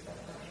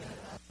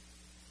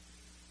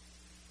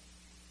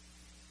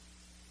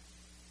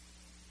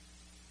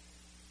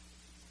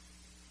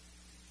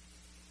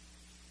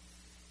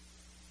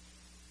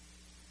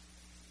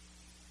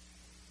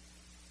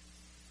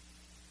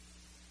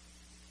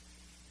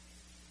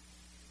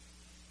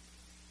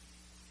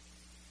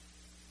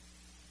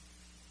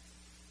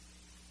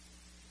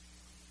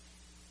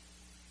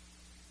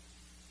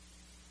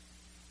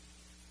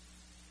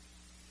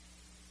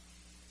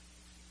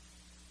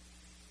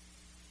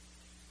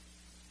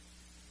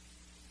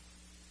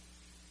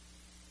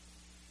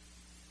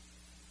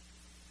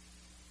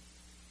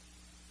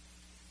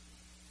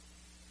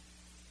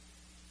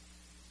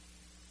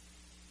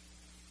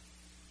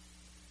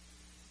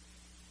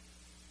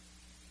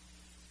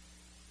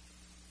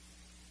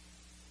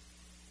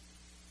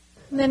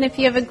 And then if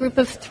you have a group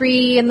of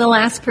 3 and the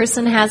last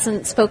person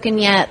hasn't spoken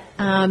yet,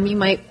 you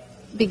might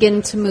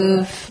begin to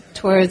move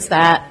towards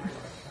that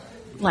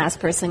last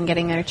person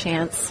getting their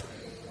chance.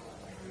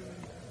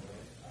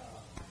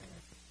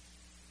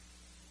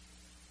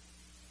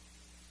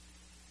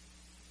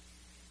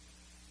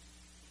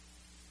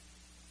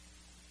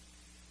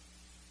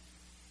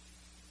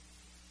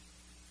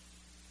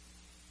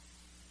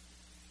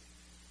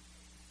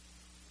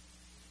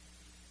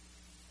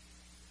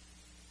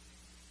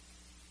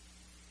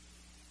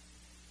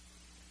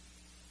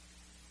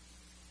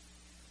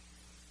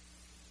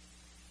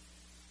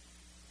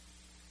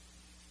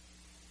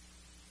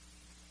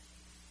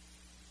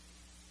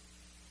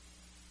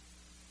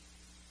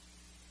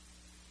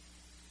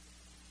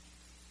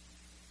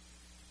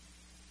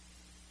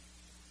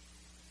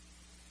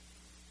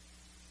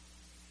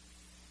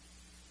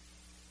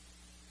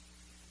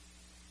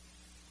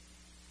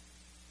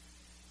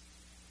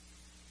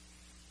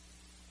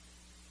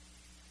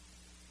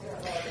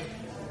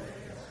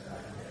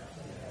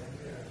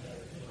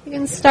 You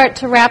can start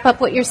to wrap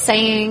up what you're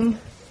saying.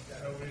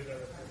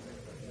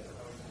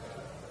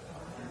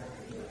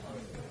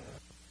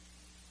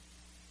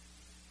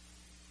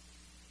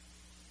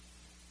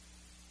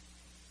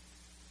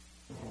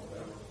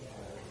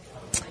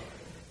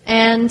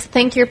 And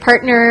thank your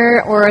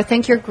partner or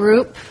thank your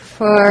group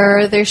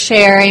for their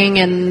sharing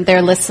and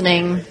their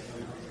listening.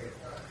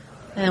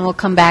 And we'll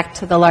come back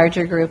to the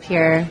larger group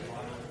here.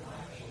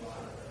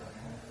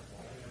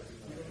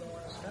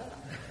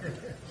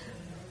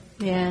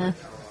 Yeah.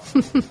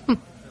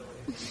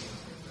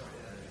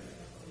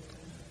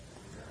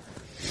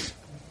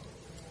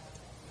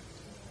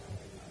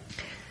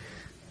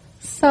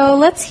 So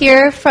let's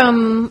hear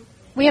from,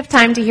 we have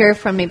time to hear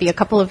from maybe a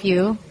couple of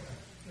you.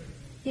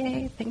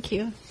 Yay, thank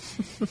you.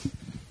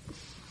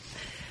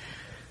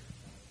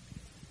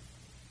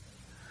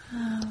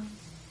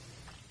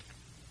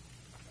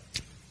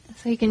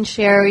 So you can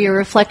share your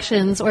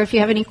reflections, or if you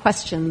have any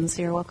questions,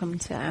 you're welcome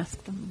to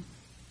ask them.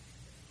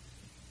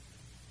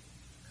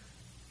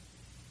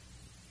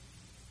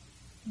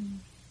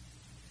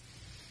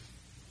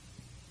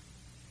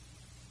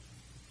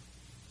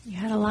 You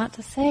had a lot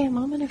to say a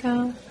moment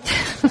ago.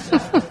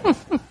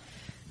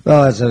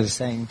 Well, as I was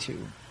saying to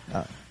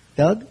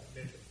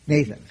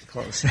Nathan,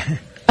 close.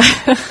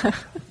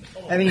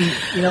 I mean,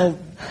 you know,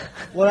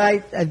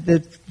 what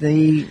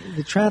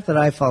the trap that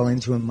I fall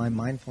into in my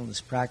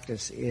mindfulness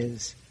practice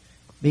is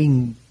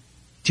being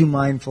too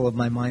mindful of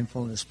my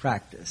mindfulness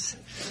practice.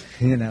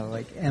 You know,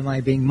 like, am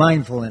I being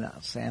mindful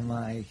enough? Am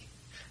I,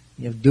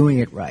 doing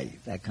it right?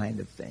 That kind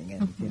of thing.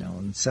 And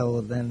and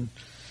so then,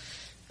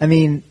 I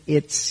mean,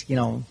 it's,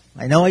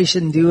 I know I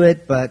shouldn't do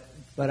it, but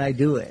I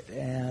do it,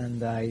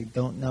 and I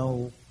don't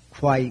know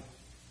quite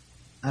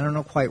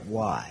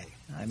why.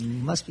 I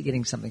must be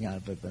getting something out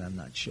of it, but I'm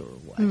not sure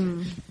what.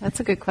 That's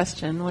a good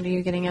question. What are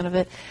you getting out of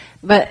it?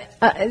 But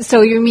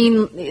so you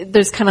mean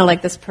there's kind of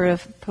like this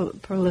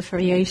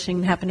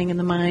proliferation happening in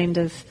the mind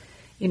of,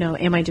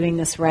 am I doing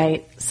this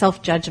right?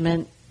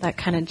 Self-judgment, that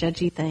kind of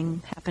judgy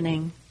thing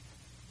happening.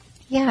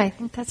 Yeah, I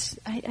think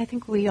I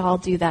think we all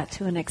do that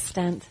to an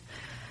extent.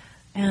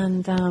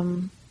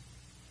 And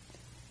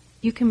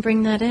you can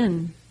bring that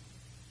in.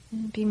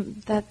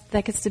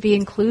 That gets to be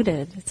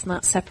included. It's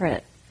not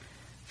separate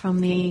from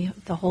the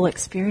whole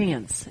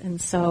experience.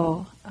 And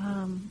so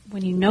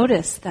when you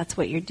notice that's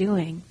what you're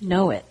doing,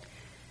 know it.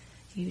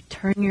 You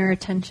turn your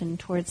attention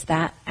towards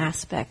that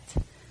aspect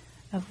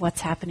of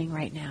what's happening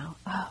right now.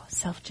 Oh,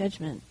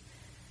 self-judgment.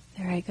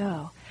 There I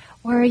go.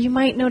 Or you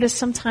might notice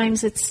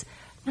sometimes it's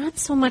not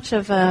so much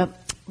of a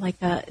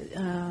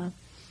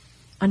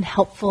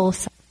unhelpful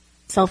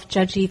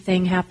self-judgy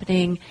thing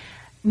happening.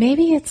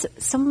 Maybe it's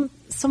some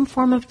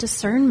form of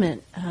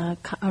discernment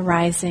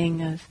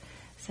arising of,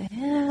 say,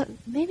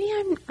 maybe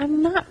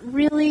I'm not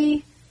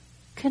really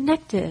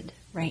connected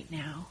right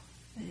now.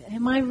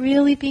 Am I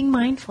really being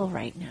mindful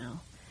right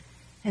now?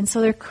 And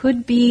so there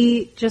could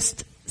be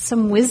just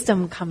some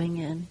wisdom coming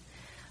in,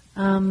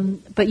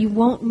 but you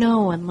won't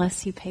know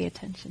unless you pay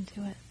attention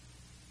to it.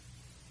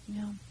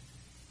 Yeah.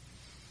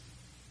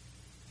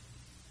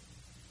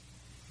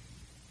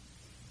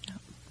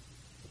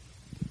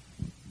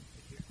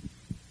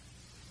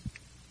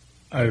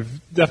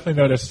 I've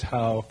definitely noticed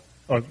how.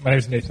 Oh, my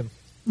name's Nathan.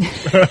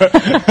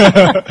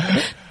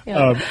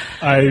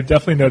 I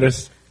definitely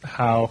noticed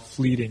how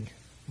fleeting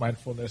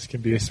mindfulness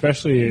can be,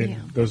 especially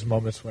in those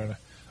moments when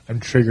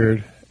I'm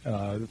triggered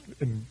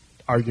in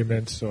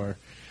arguments or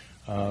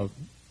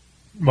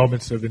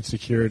moments of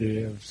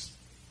insecurity.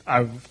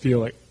 I feel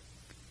like,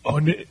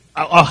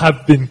 I'll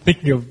have been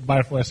thinking of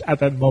mindfulness at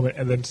that moment,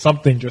 and then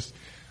something just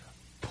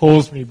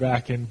pulls me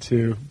back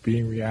into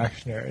being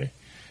reactionary.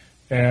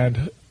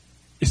 And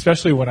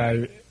especially when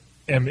I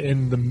am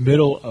in the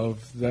middle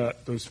of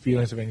those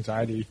feelings of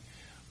anxiety,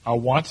 I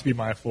want to be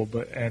mindful,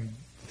 and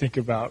think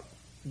about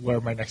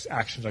where my next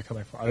actions are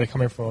coming from. Are they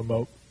coming from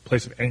a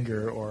place of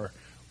anger or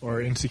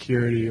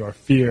insecurity or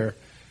fear?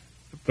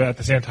 But at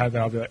the same time,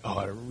 then I'll be like,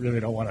 I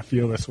really don't want to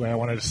feel this way. I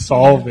want to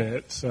solve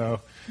it.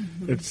 So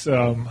it's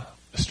a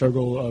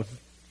struggle of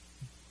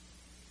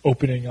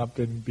opening up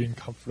and being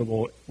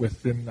comfortable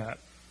within that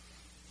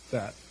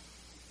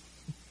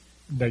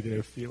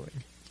negative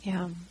feeling.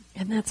 Yeah,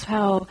 and that's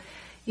how,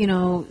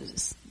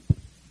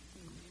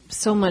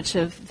 so much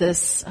of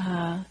this,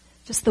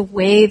 just the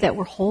way that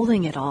we're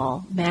holding it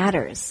all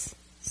matters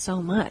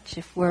so much.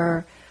 If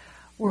we're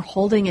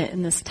holding it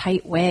in this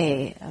tight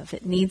way of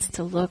it needs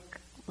to look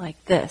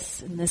like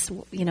this, and this,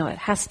 it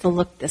has to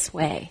look this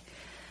way.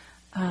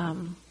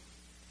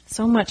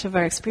 So much of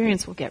our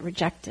experience will get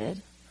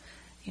rejected.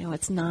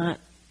 It's not,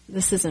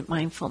 this isn't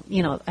mindful,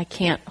 I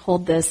can't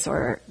hold this,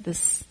 or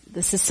this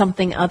is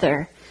something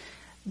other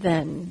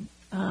than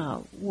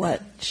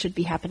what should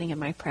be happening in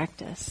my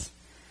practice.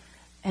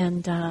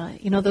 And,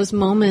 those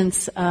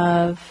moments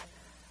of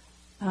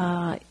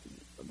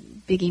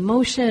big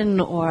emotion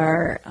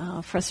or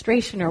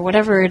frustration or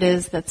whatever it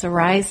is that's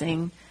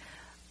arising,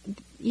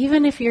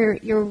 even if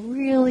you're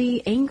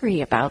really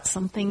angry about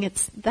something, you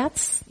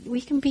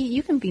can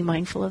be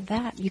mindful of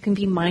that. You can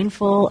be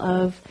mindful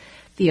of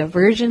the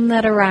aversion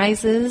that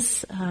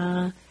arises.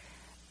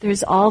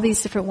 There's all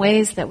these different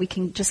ways that we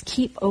can just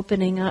keep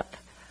opening up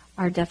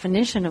our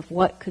definition of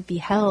what could be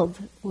held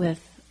with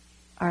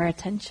our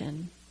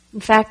attention. In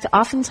fact,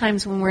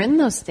 oftentimes when we're in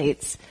those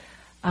states,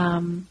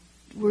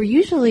 we're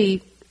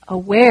usually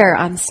aware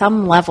on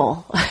some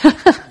level.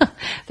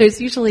 There's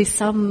usually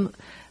some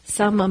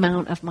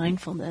amount of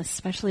mindfulness,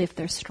 especially if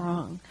they're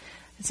strong.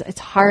 It's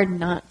hard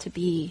not to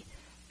be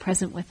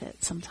present with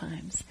it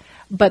sometimes.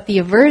 But the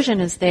aversion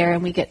is there,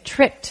 and we get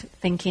tricked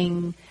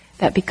thinking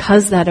that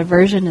because that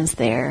aversion is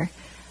there,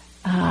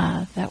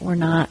 that we're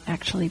not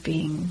actually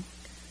being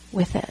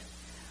with it.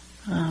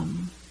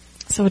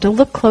 So to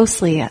look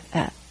closely at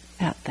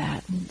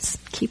that and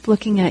keep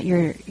looking at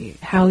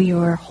how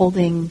you're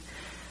holding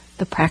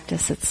the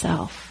practice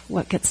itself,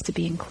 what gets to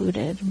be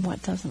included and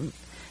what doesn't.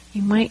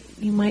 You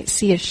might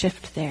see a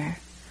shift there.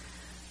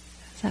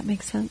 Does that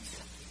make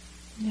sense?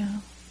 Yeah.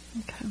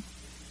 Okay.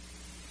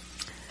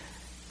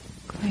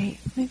 Great.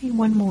 Maybe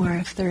one more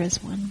if there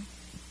is one.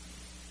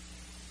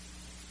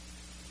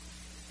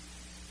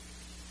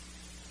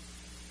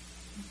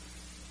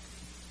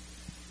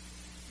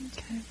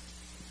 Okay.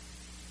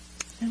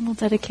 And we'll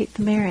dedicate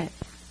the merit.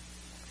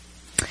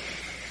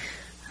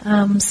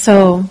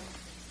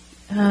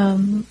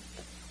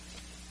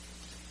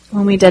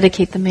 When we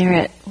dedicate the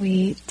merit,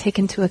 we take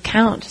into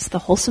account just the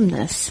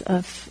wholesomeness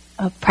of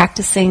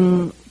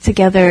practicing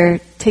together,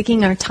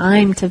 taking our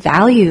time to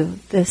value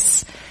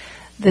this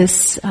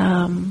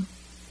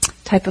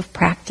type of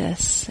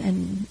practice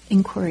and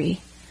inquiry.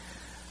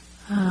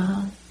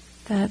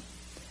 That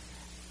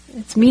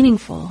it's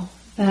meaningful.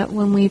 That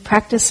when we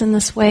practice in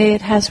this way,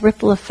 it has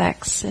ripple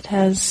effects. It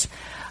has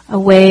a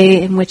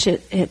way in which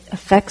it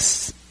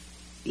affects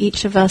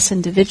each of us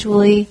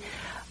individually,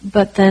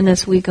 but then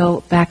as we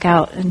go back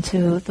out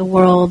into the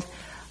world,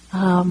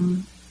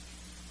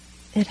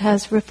 it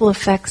has ripple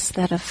effects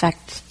that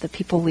affect the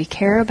people we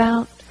care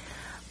about,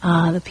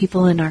 the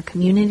people in our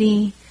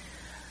community.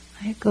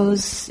 It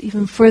goes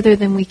even further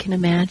than we can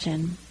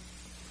imagine.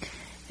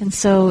 And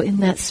so in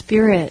that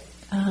spirit,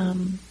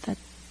 that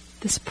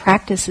this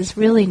practice is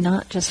really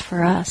not just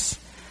for us,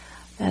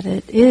 that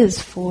it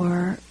is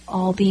for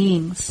all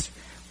beings.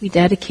 We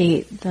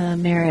dedicate the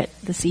merit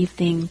this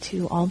evening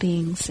to all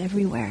beings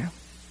everywhere.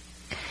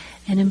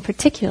 And in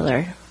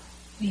particular,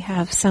 we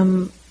have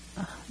some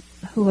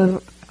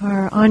who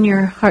are on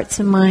your hearts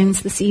and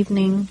minds this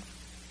evening.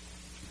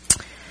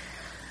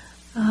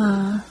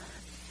 So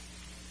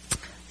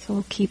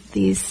we'll keep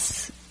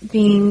these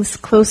beings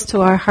close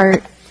to our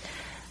heart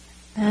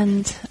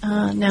and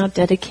now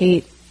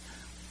dedicate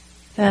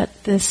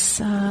that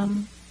this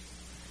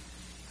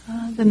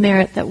the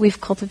merit that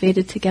we've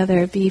cultivated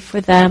together be for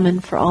them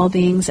and for all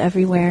beings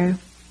everywhere.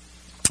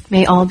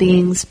 May all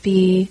beings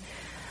be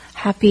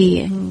happy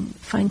and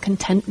find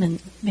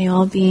contentment. May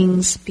all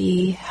beings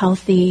be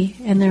healthy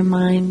in their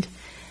mind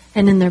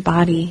and in their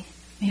body.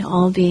 May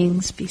all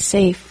beings be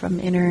safe from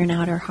inner and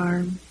outer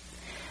harm.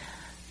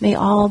 May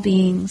all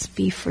beings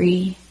be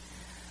free.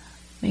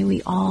 May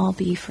we all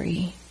be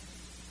free.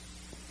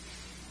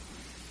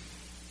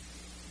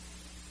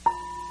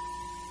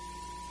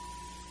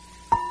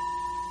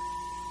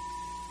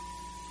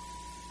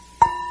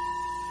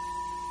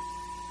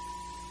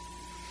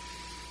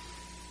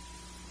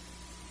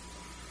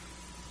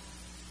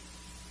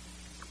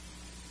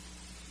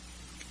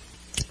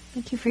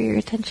 Thank you for your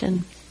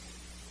attention.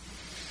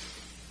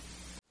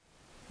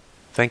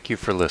 Thank you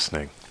for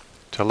listening.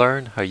 To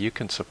learn how you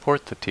can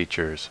support the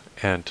teachers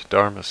and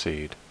Dharma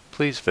Seed,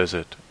 please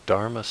visit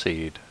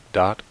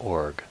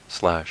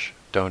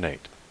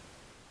dharmaseed.org/donate.